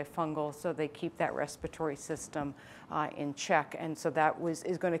antibacterial, antifungal, so they keep that respiratory system in check. And so that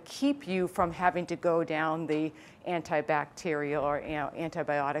is going to keep you from having to go down the antibacterial or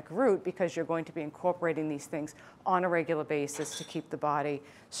antibiotic route, because you're going to be incorporating these things on a regular basis to keep the body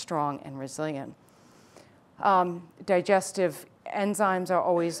strong and resilient. Digestive enzymes are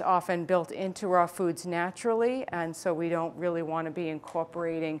always often built into our foods naturally, and so we don't really want to be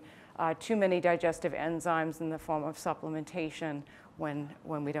incorporating too many digestive enzymes in the form of supplementation when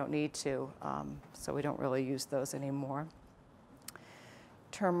we don't need to, so we don't really use those anymore.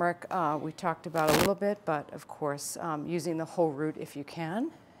 Turmeric, we talked about a little bit, but of course, using the whole root if you can.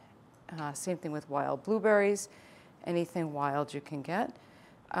 Same thing with wild blueberries, anything wild you can get.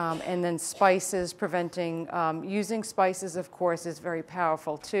 And then spices, preventing, using spices, of course, is very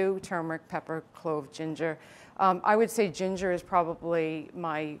powerful too. Turmeric, pepper, clove, ginger. I would say ginger is probably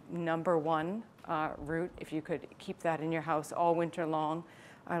my number one root. If you could keep that in your house all winter long,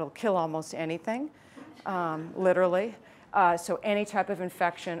 it'll kill almost anything, literally. So any type of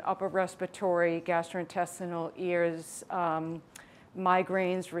infection, upper respiratory, gastrointestinal, ears,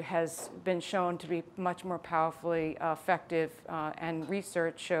 migraines has been shown to be much more powerfully effective, and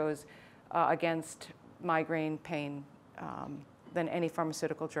research shows against migraine pain than any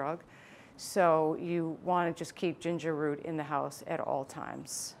pharmaceutical drug. So you want to just keep ginger root in the house at all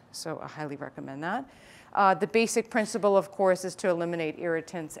times. So I highly recommend that. The basic principle, of course, is to eliminate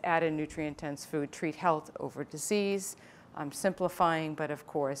irritants, add in nutrient-dense food, treat health over disease. I'm simplifying, but of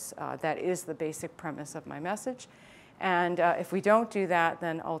course, that is the basic premise of my message. And if we don't do that,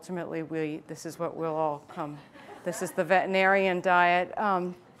 then ultimately this is what we'll all come. This is the veterinarian diet,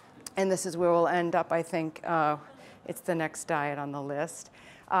 and this is where we'll end up, I think. It's the next diet on the list.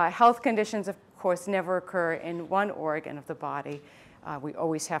 Health conditions, of course, never occur in one organ of the body. We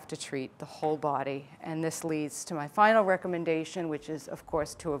always have to treat the whole body. And this leads to my final recommendation, which is, of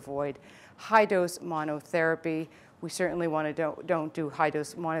course, to avoid high-dose monotherapy. We certainly want to don't do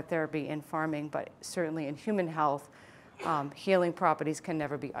high-dose monotherapy in farming, but certainly in human health, healing properties can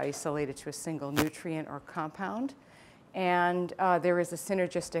never be isolated to a single nutrient or compound. And there is a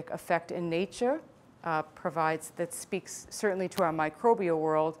synergistic effect in nature that speaks certainly to our microbial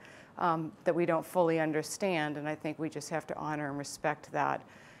world that we don't fully understand. And I think we just have to honor and respect that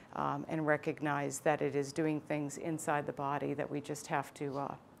and recognize that it is doing things inside the body that we just have to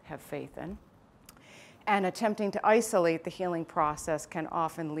have faith in. And attempting to isolate the healing process can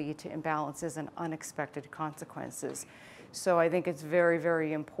often lead to imbalances and unexpected consequences. So I think it's very,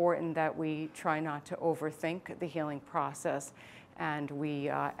 very important that we try not to overthink the healing process and we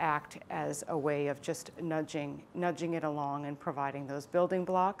act as a way of just nudging it along and providing those building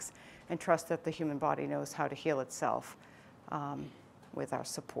blocks, and trust that the human body knows how to heal itself with our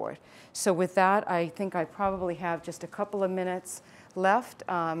support. So with that, I think I probably have just a couple of minutes left.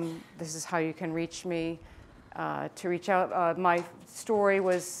 This is how you can reach me to reach out. My story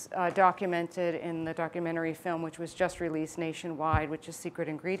was documented in the documentary film, which was just released nationwide, which is Secret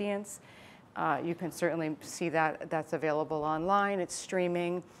Ingredients. You can certainly see that. That's available online. It's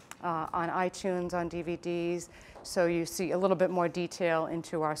streaming on iTunes, on DVDs. So you see a little bit more detail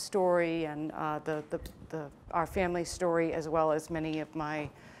into our story and our family story, as well as many of my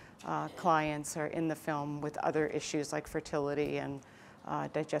clients are in the film with other issues like fertility and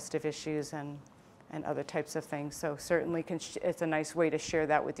digestive issues and other types of things. So certainly it's a nice way to share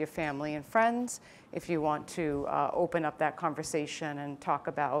that with your family and friends if you want to open up that conversation and talk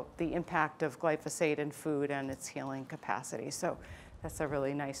about the impact of glyphosate in food and its healing capacity. So that's a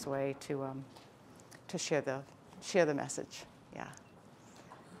really nice way to share the message. Yeah,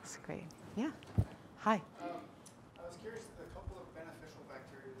 that's great. Yeah, hi. I was curious, a couple of beneficial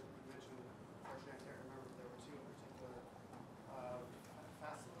bacteria that you mentioned. Unfortunately, I can't remember if there were two in particular.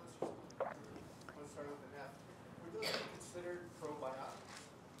 Bacillus or something. One started with an F. Would those be considered probiotics?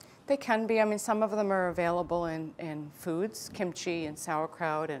 They can be. I mean, some of them are available in foods, kimchi and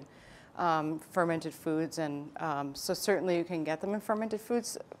sauerkraut and fermented foods, and so certainly you can get them in fermented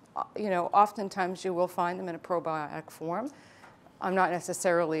foods. You know, oftentimes you will find them in a probiotic form. I'm not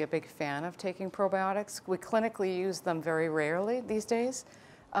necessarily a big fan of taking probiotics. We clinically use them very rarely these days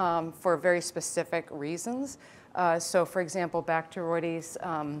for very specific reasons. So for example, Bacteroides,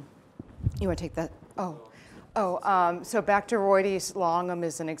 you want to take that? So Bacteroides longum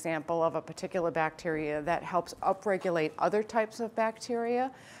is an example of a particular bacteria that helps upregulate other types of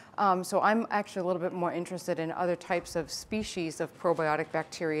bacteria. So I'm actually a little bit more interested in other types of species of probiotic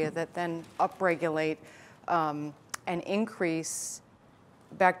bacteria that then upregulate and increase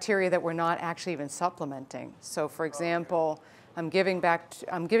bacteria that we're not actually even supplementing. So for example, I'm giving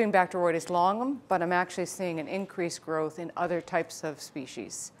Bacteroides longum, but I'm actually seeing an increased growth in other types of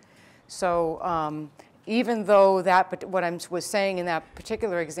species. So even though what I was saying in that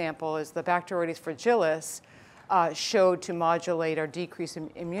particular example is the Bacteroides fragilis showed to modulate or decrease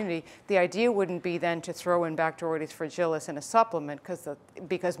immunity, the idea wouldn't be then to throw in Bacteroides fragilis in a supplement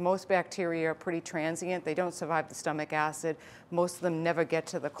because most bacteria are pretty transient. They don't survive the stomach acid. Most of them never get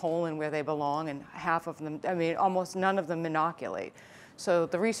to the colon where they belong, and half of them, I mean, almost none of them inoculate. So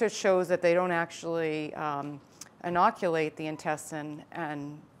the research shows that they don't actually inoculate the intestine,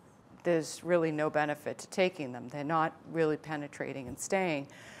 and there's really no benefit to taking them. They're not really penetrating and staying.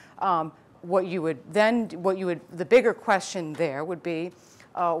 The bigger question there would be,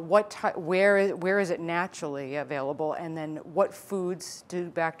 where is it naturally available, and then what foods do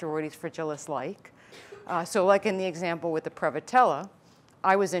Bacteroides fragilis like? So like in the example with the Prevotella,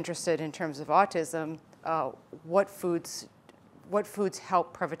 I was interested in terms of autism, what foods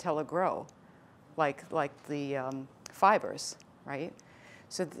help Prevotella grow, like the fibers, right?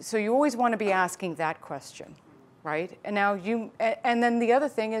 So you always want to be asking that question, right? And now and then the other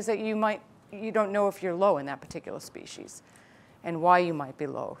thing is that you don't know if you're low in that particular species and why you might be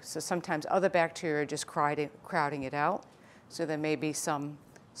low. So sometimes other bacteria are just crowding it out. So there may be some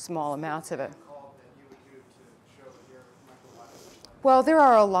small amounts of it. Well, there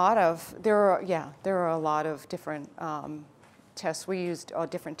are a lot of different tests. We used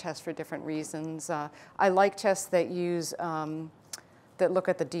different tests for different reasons. I like tests that look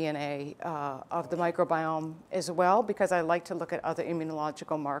at the DNA of the microbiome as well, because I like to look at other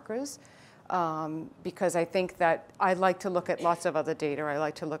immunological markers. Because I think that I like to look at lots of other data. I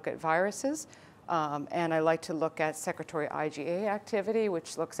like to look at viruses, and I like to look at secretory IgA activity,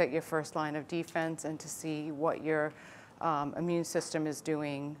 which looks at your first line of defense and to see what your immune system is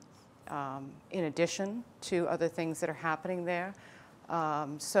doing in addition to other things that are happening there.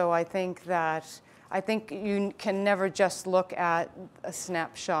 So I think you can never just look at a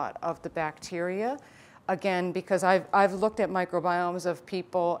snapshot of the bacteria. Again, because I've looked at microbiomes of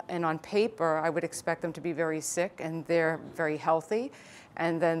people, and on paper, I would expect them to be very sick, and they're very healthy.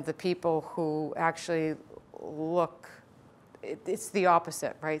 And then the people who actually look, it's the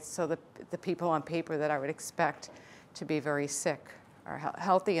opposite, right? So the people on paper that I would expect to be very sick are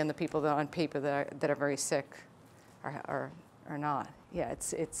healthy, and the people that on paper that are very sick are not. Yeah,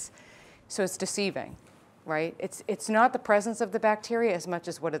 so it's deceiving, right? It's not the presence of the bacteria as much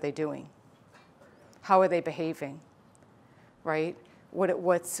as what are they doing. How are they behaving, right?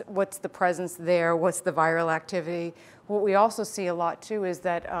 what's the presence there, what's the viral activity. What we also see a lot too is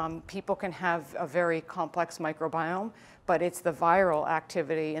that people can have a very complex microbiome, but it's the viral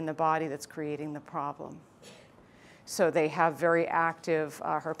activity in the body that's creating the problem. So they have very active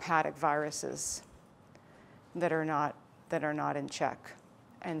herpetic viruses that are not in check,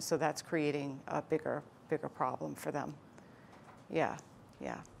 and so that's creating a bigger problem for them. Yeah,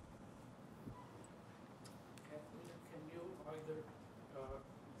 yeah. Kathleen, can you either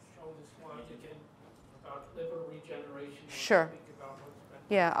show the slide again about liver regeneration? Sure. Speak about what's been.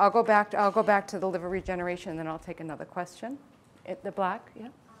 Yeah, I'll go back to the liver regeneration, and then I'll take another question. The black, yeah. I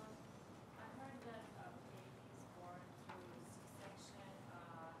heard that babies born through C-section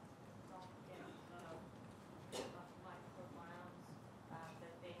don't get the microbiomes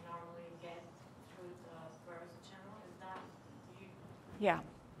that they normally get through the birth channel. Is that, Yeah. can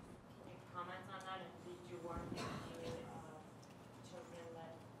you comment on that? And did you work with children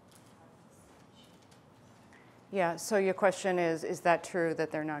that have this issue? Yeah, so your question is that true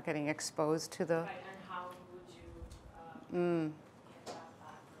that they're not getting exposed to the? Right, and how would you get that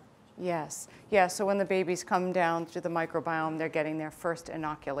back? Yes. Yeah, so when the babies come down through the microbiome, they're getting their first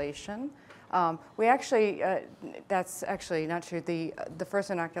inoculation. We actually, that's actually not true. The first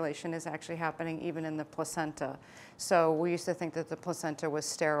inoculation is actually happening even in the placenta. So we used to think that the placenta was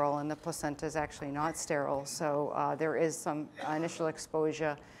sterile, and the placenta is actually not sterile. So there is some initial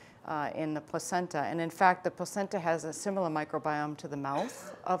exposure in the placenta. And in fact, the placenta has a similar microbiome to the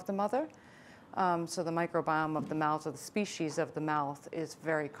mouth of the mother. So the microbiome of the mouth, or the species of the mouth, is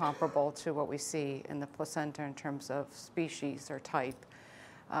very comparable to what we see in the placenta in terms of species or type.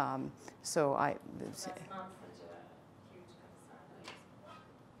 So That's not such a huge concern.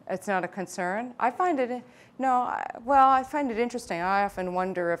 it's not a concern. I find it, no, well, I find it interesting. I often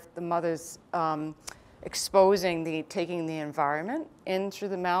wonder if the mother's taking the environment in through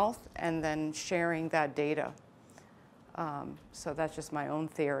the mouth and then sharing that data. So that's just my own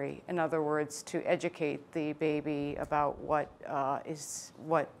theory. In other words, to educate the baby about what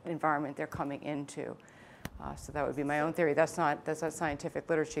environment they're coming into. So that would be my own theory. That's not scientific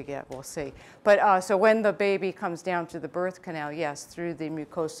literature yet. We'll see. But so when the baby comes down through the birth canal, yes, through the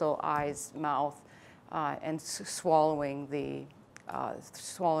mucosal eyes, mouth, and swallowing the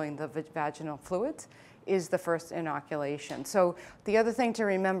vaginal fluids is the first inoculation. So the other thing to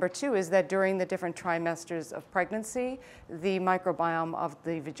remember too is that during the different trimesters of pregnancy, the microbiome of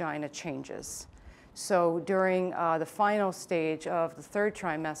the vagina changes. So during the final stage of the third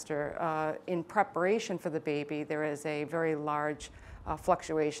trimester, in preparation for the baby, there is a very large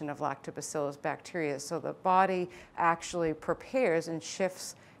fluctuation of lactobacillus bacteria. So the body actually prepares and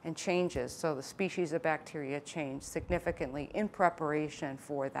shifts and changes. So the species of bacteria change significantly in preparation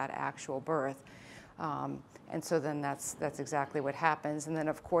for that actual birth. And so then that's exactly what happens. And then,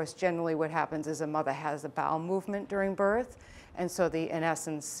 of course, generally what happens is a mother has a bowel movement during birth. And so in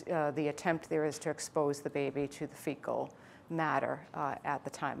essence, the attempt there is to expose the baby to the fecal matter at the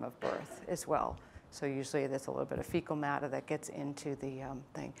time of birth as well. So usually there's a little bit of fecal matter that gets into the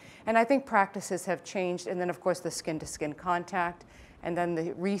thing. And I think practices have changed. And then, of course, the skin-to-skin contact. And then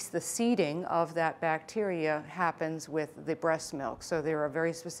the seeding of that bacteria happens with the breast milk. So there are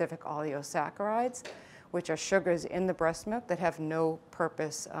very specific oligosaccharides, which are sugars in the breast milk that have no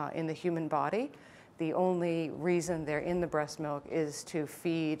purpose in the human body. The only reason they're in the breast milk is to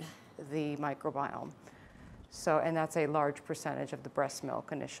feed the microbiome. So, and that's a large percentage of the breast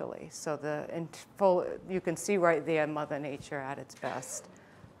milk initially. So you can see right there Mother Nature at its best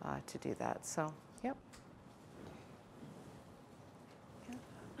to do that. So, yep.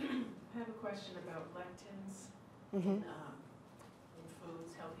 I have a question about lectins in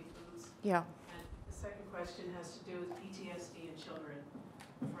foods, healthy foods. Yeah. And the second question has to do with PTSD in children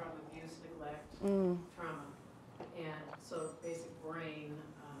from abuse, neglect, trauma, and so basic brain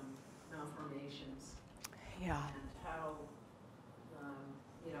malformations. Yeah. And how,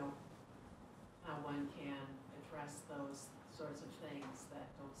 how one can address those sorts of things that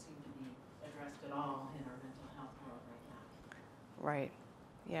don't seem to be addressed at all in our mental health world right now. Right.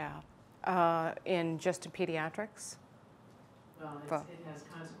 Yeah. In pediatrics? Well, it has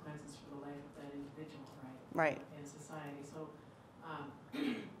consequences for the life of that individual, right? Right. In society. So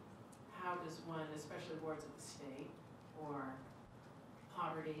how does one, especially wards of the state or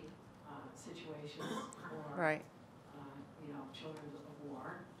poverty situations or, Right. children of war,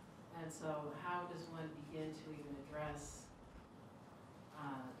 and so how does one begin to even address,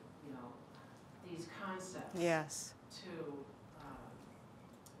 these concepts? Yes. And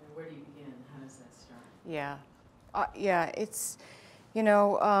where do you begin? How does that start? Yeah. Yeah, it's,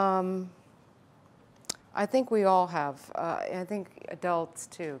 I think we all have. I think adults,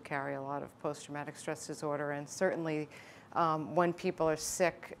 too, carry a lot of post-traumatic stress disorder. And certainly when people are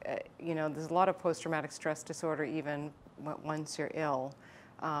sick, you know, there's a lot of post-traumatic stress disorder even once you're ill.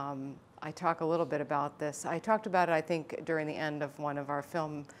 I talk a little bit about this. I talked about it, I think, during the end of one of our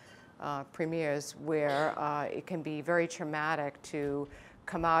film premieres, where it can be very traumatic to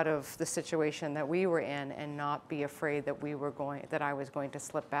come out of the situation that we were in and not be afraid that I was going to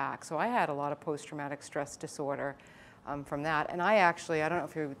slip back. So I had a lot of post-traumatic stress disorder from that. And I actually, I don't know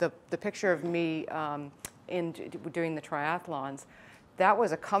if you, the picture of me doing the triathlons, that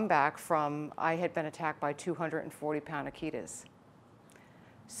was a comeback from, I had been attacked by 240-pound Akitas.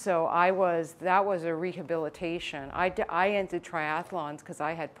 So that was a rehabilitation. I entered triathlons because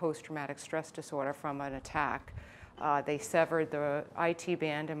I had post-traumatic stress disorder from an attack. They severed the IT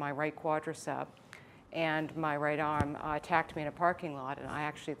band in my right quadricep, and my right arm attacked me in a parking lot, and I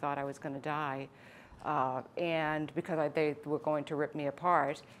actually thought I was going to die. And because they were going to rip me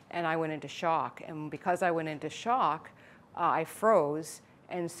apart, and I went into shock. And because I went into shock, I froze,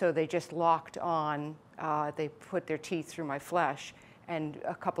 and so they just locked on. They put their teeth through my flesh, and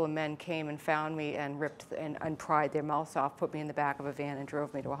a couple of men came and found me and ripped and pried their mouths off, put me in the back of a van, and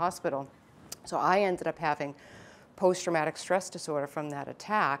drove me to a hospital. So I ended up having post-traumatic stress disorder from that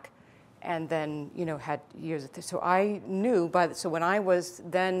attack, and then, you know, had years of this. So I knew so when I was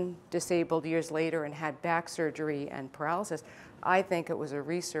then disabled years later and had back surgery and paralysis, I think it was a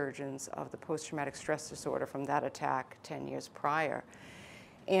resurgence of the post-traumatic stress disorder from that attack 10 years prior.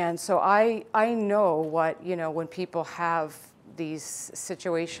 And so I know what, you know, when people have these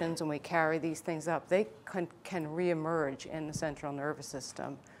situations and we carry these things up, they can reemerge in the central nervous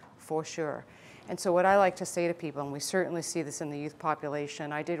system for sure. And so what I like to say to people, and we certainly see this in the youth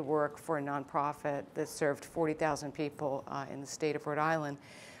population, I did work for a nonprofit that served 40,000 people in the state of Rhode Island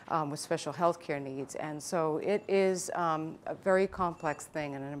with special health care needs. And so it is a very complex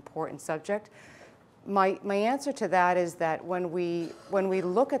thing and an important subject. My answer to that is that when we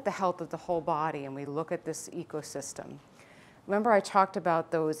look at the health of the whole body and we look at this ecosystem, remember I talked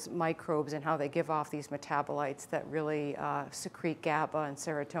about those microbes and how they give off these metabolites that really secrete GABA and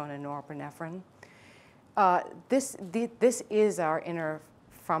serotonin and norepinephrine. This is our inner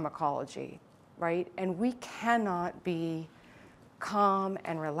pharmacology, right? And we cannot be calm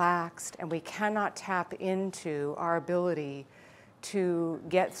and relaxed, and we cannot tap into our ability to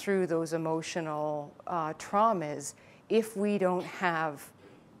get through those emotional traumas if we don't have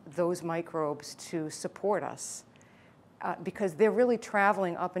those microbes to support us. Because they're really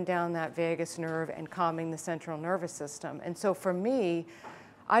traveling up and down that vagus nerve and calming the central nervous system. And so for me,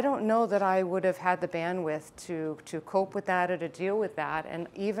 I don't know that I would have had the bandwidth to cope with that or to deal with that, and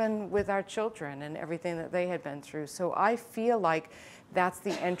even with our children and everything that they had been through. So I feel like that's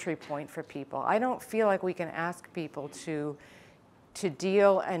the entry point for people. I don't feel like we can ask people to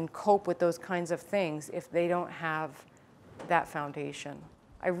deal and cope with those kinds of things if they don't have that foundation.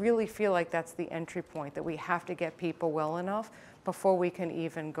 I really feel like that's the entry point, that we have to get people well enough before we can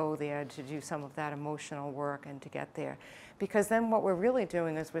even go there to do some of that emotional work and to get there. Because then what we're really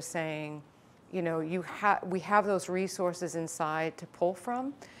doing is we're saying, you know, we have those resources inside to pull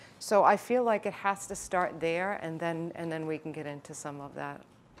from. So I feel like it has to start there, and then we can get into some of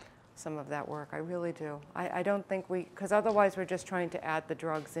that work. I really do. I don't think because otherwise we're just trying to add the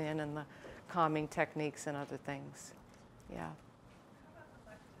drugs in and the calming techniques and other things. Yeah.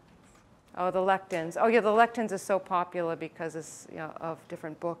 Oh, the lectins. Oh, yeah, the lectins is so popular because it's, you know, of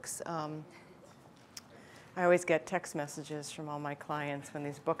different books. I always get text messages from all my clients when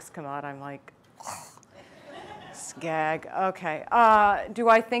these books come out. I'm like, gag. Okay. Do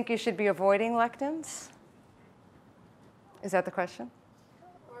I think you should be avoiding lectins? Is that the question?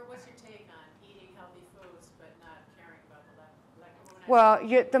 Or what's your take on eating healthy foods but not caring about the lectins?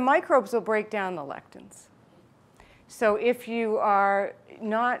 Well, the microbes will break down the lectins. So if you are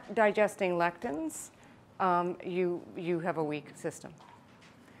not digesting lectins, you have a weak system.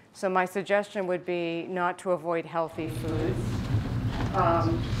 So my suggestion would be not to avoid healthy foods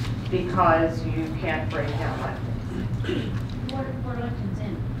because you can't break down lectins. What are lectins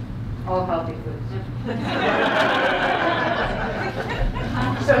in? All healthy foods.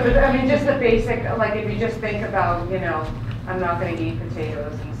 So, I mean, just the basic, like if you just think about, you know, I'm not going to eat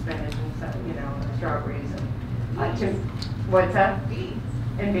potatoes and spinach and, you know, and strawberries and what's that? Beans.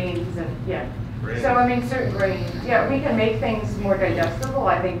 And beans and, yeah. Grains. So, I mean, certain grains. Yeah, we can make things more digestible.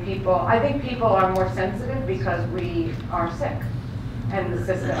 I think people are more sensitive because we are sick. And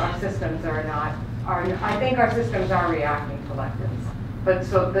our systems are not, I think our systems are reacting to lectins. But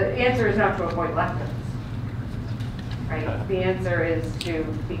so the answer is not to avoid lectins, right? The answer is to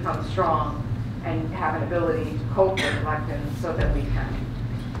become strong and have an ability to cope with lectins so that we can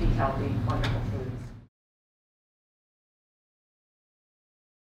be healthy, wonderful food.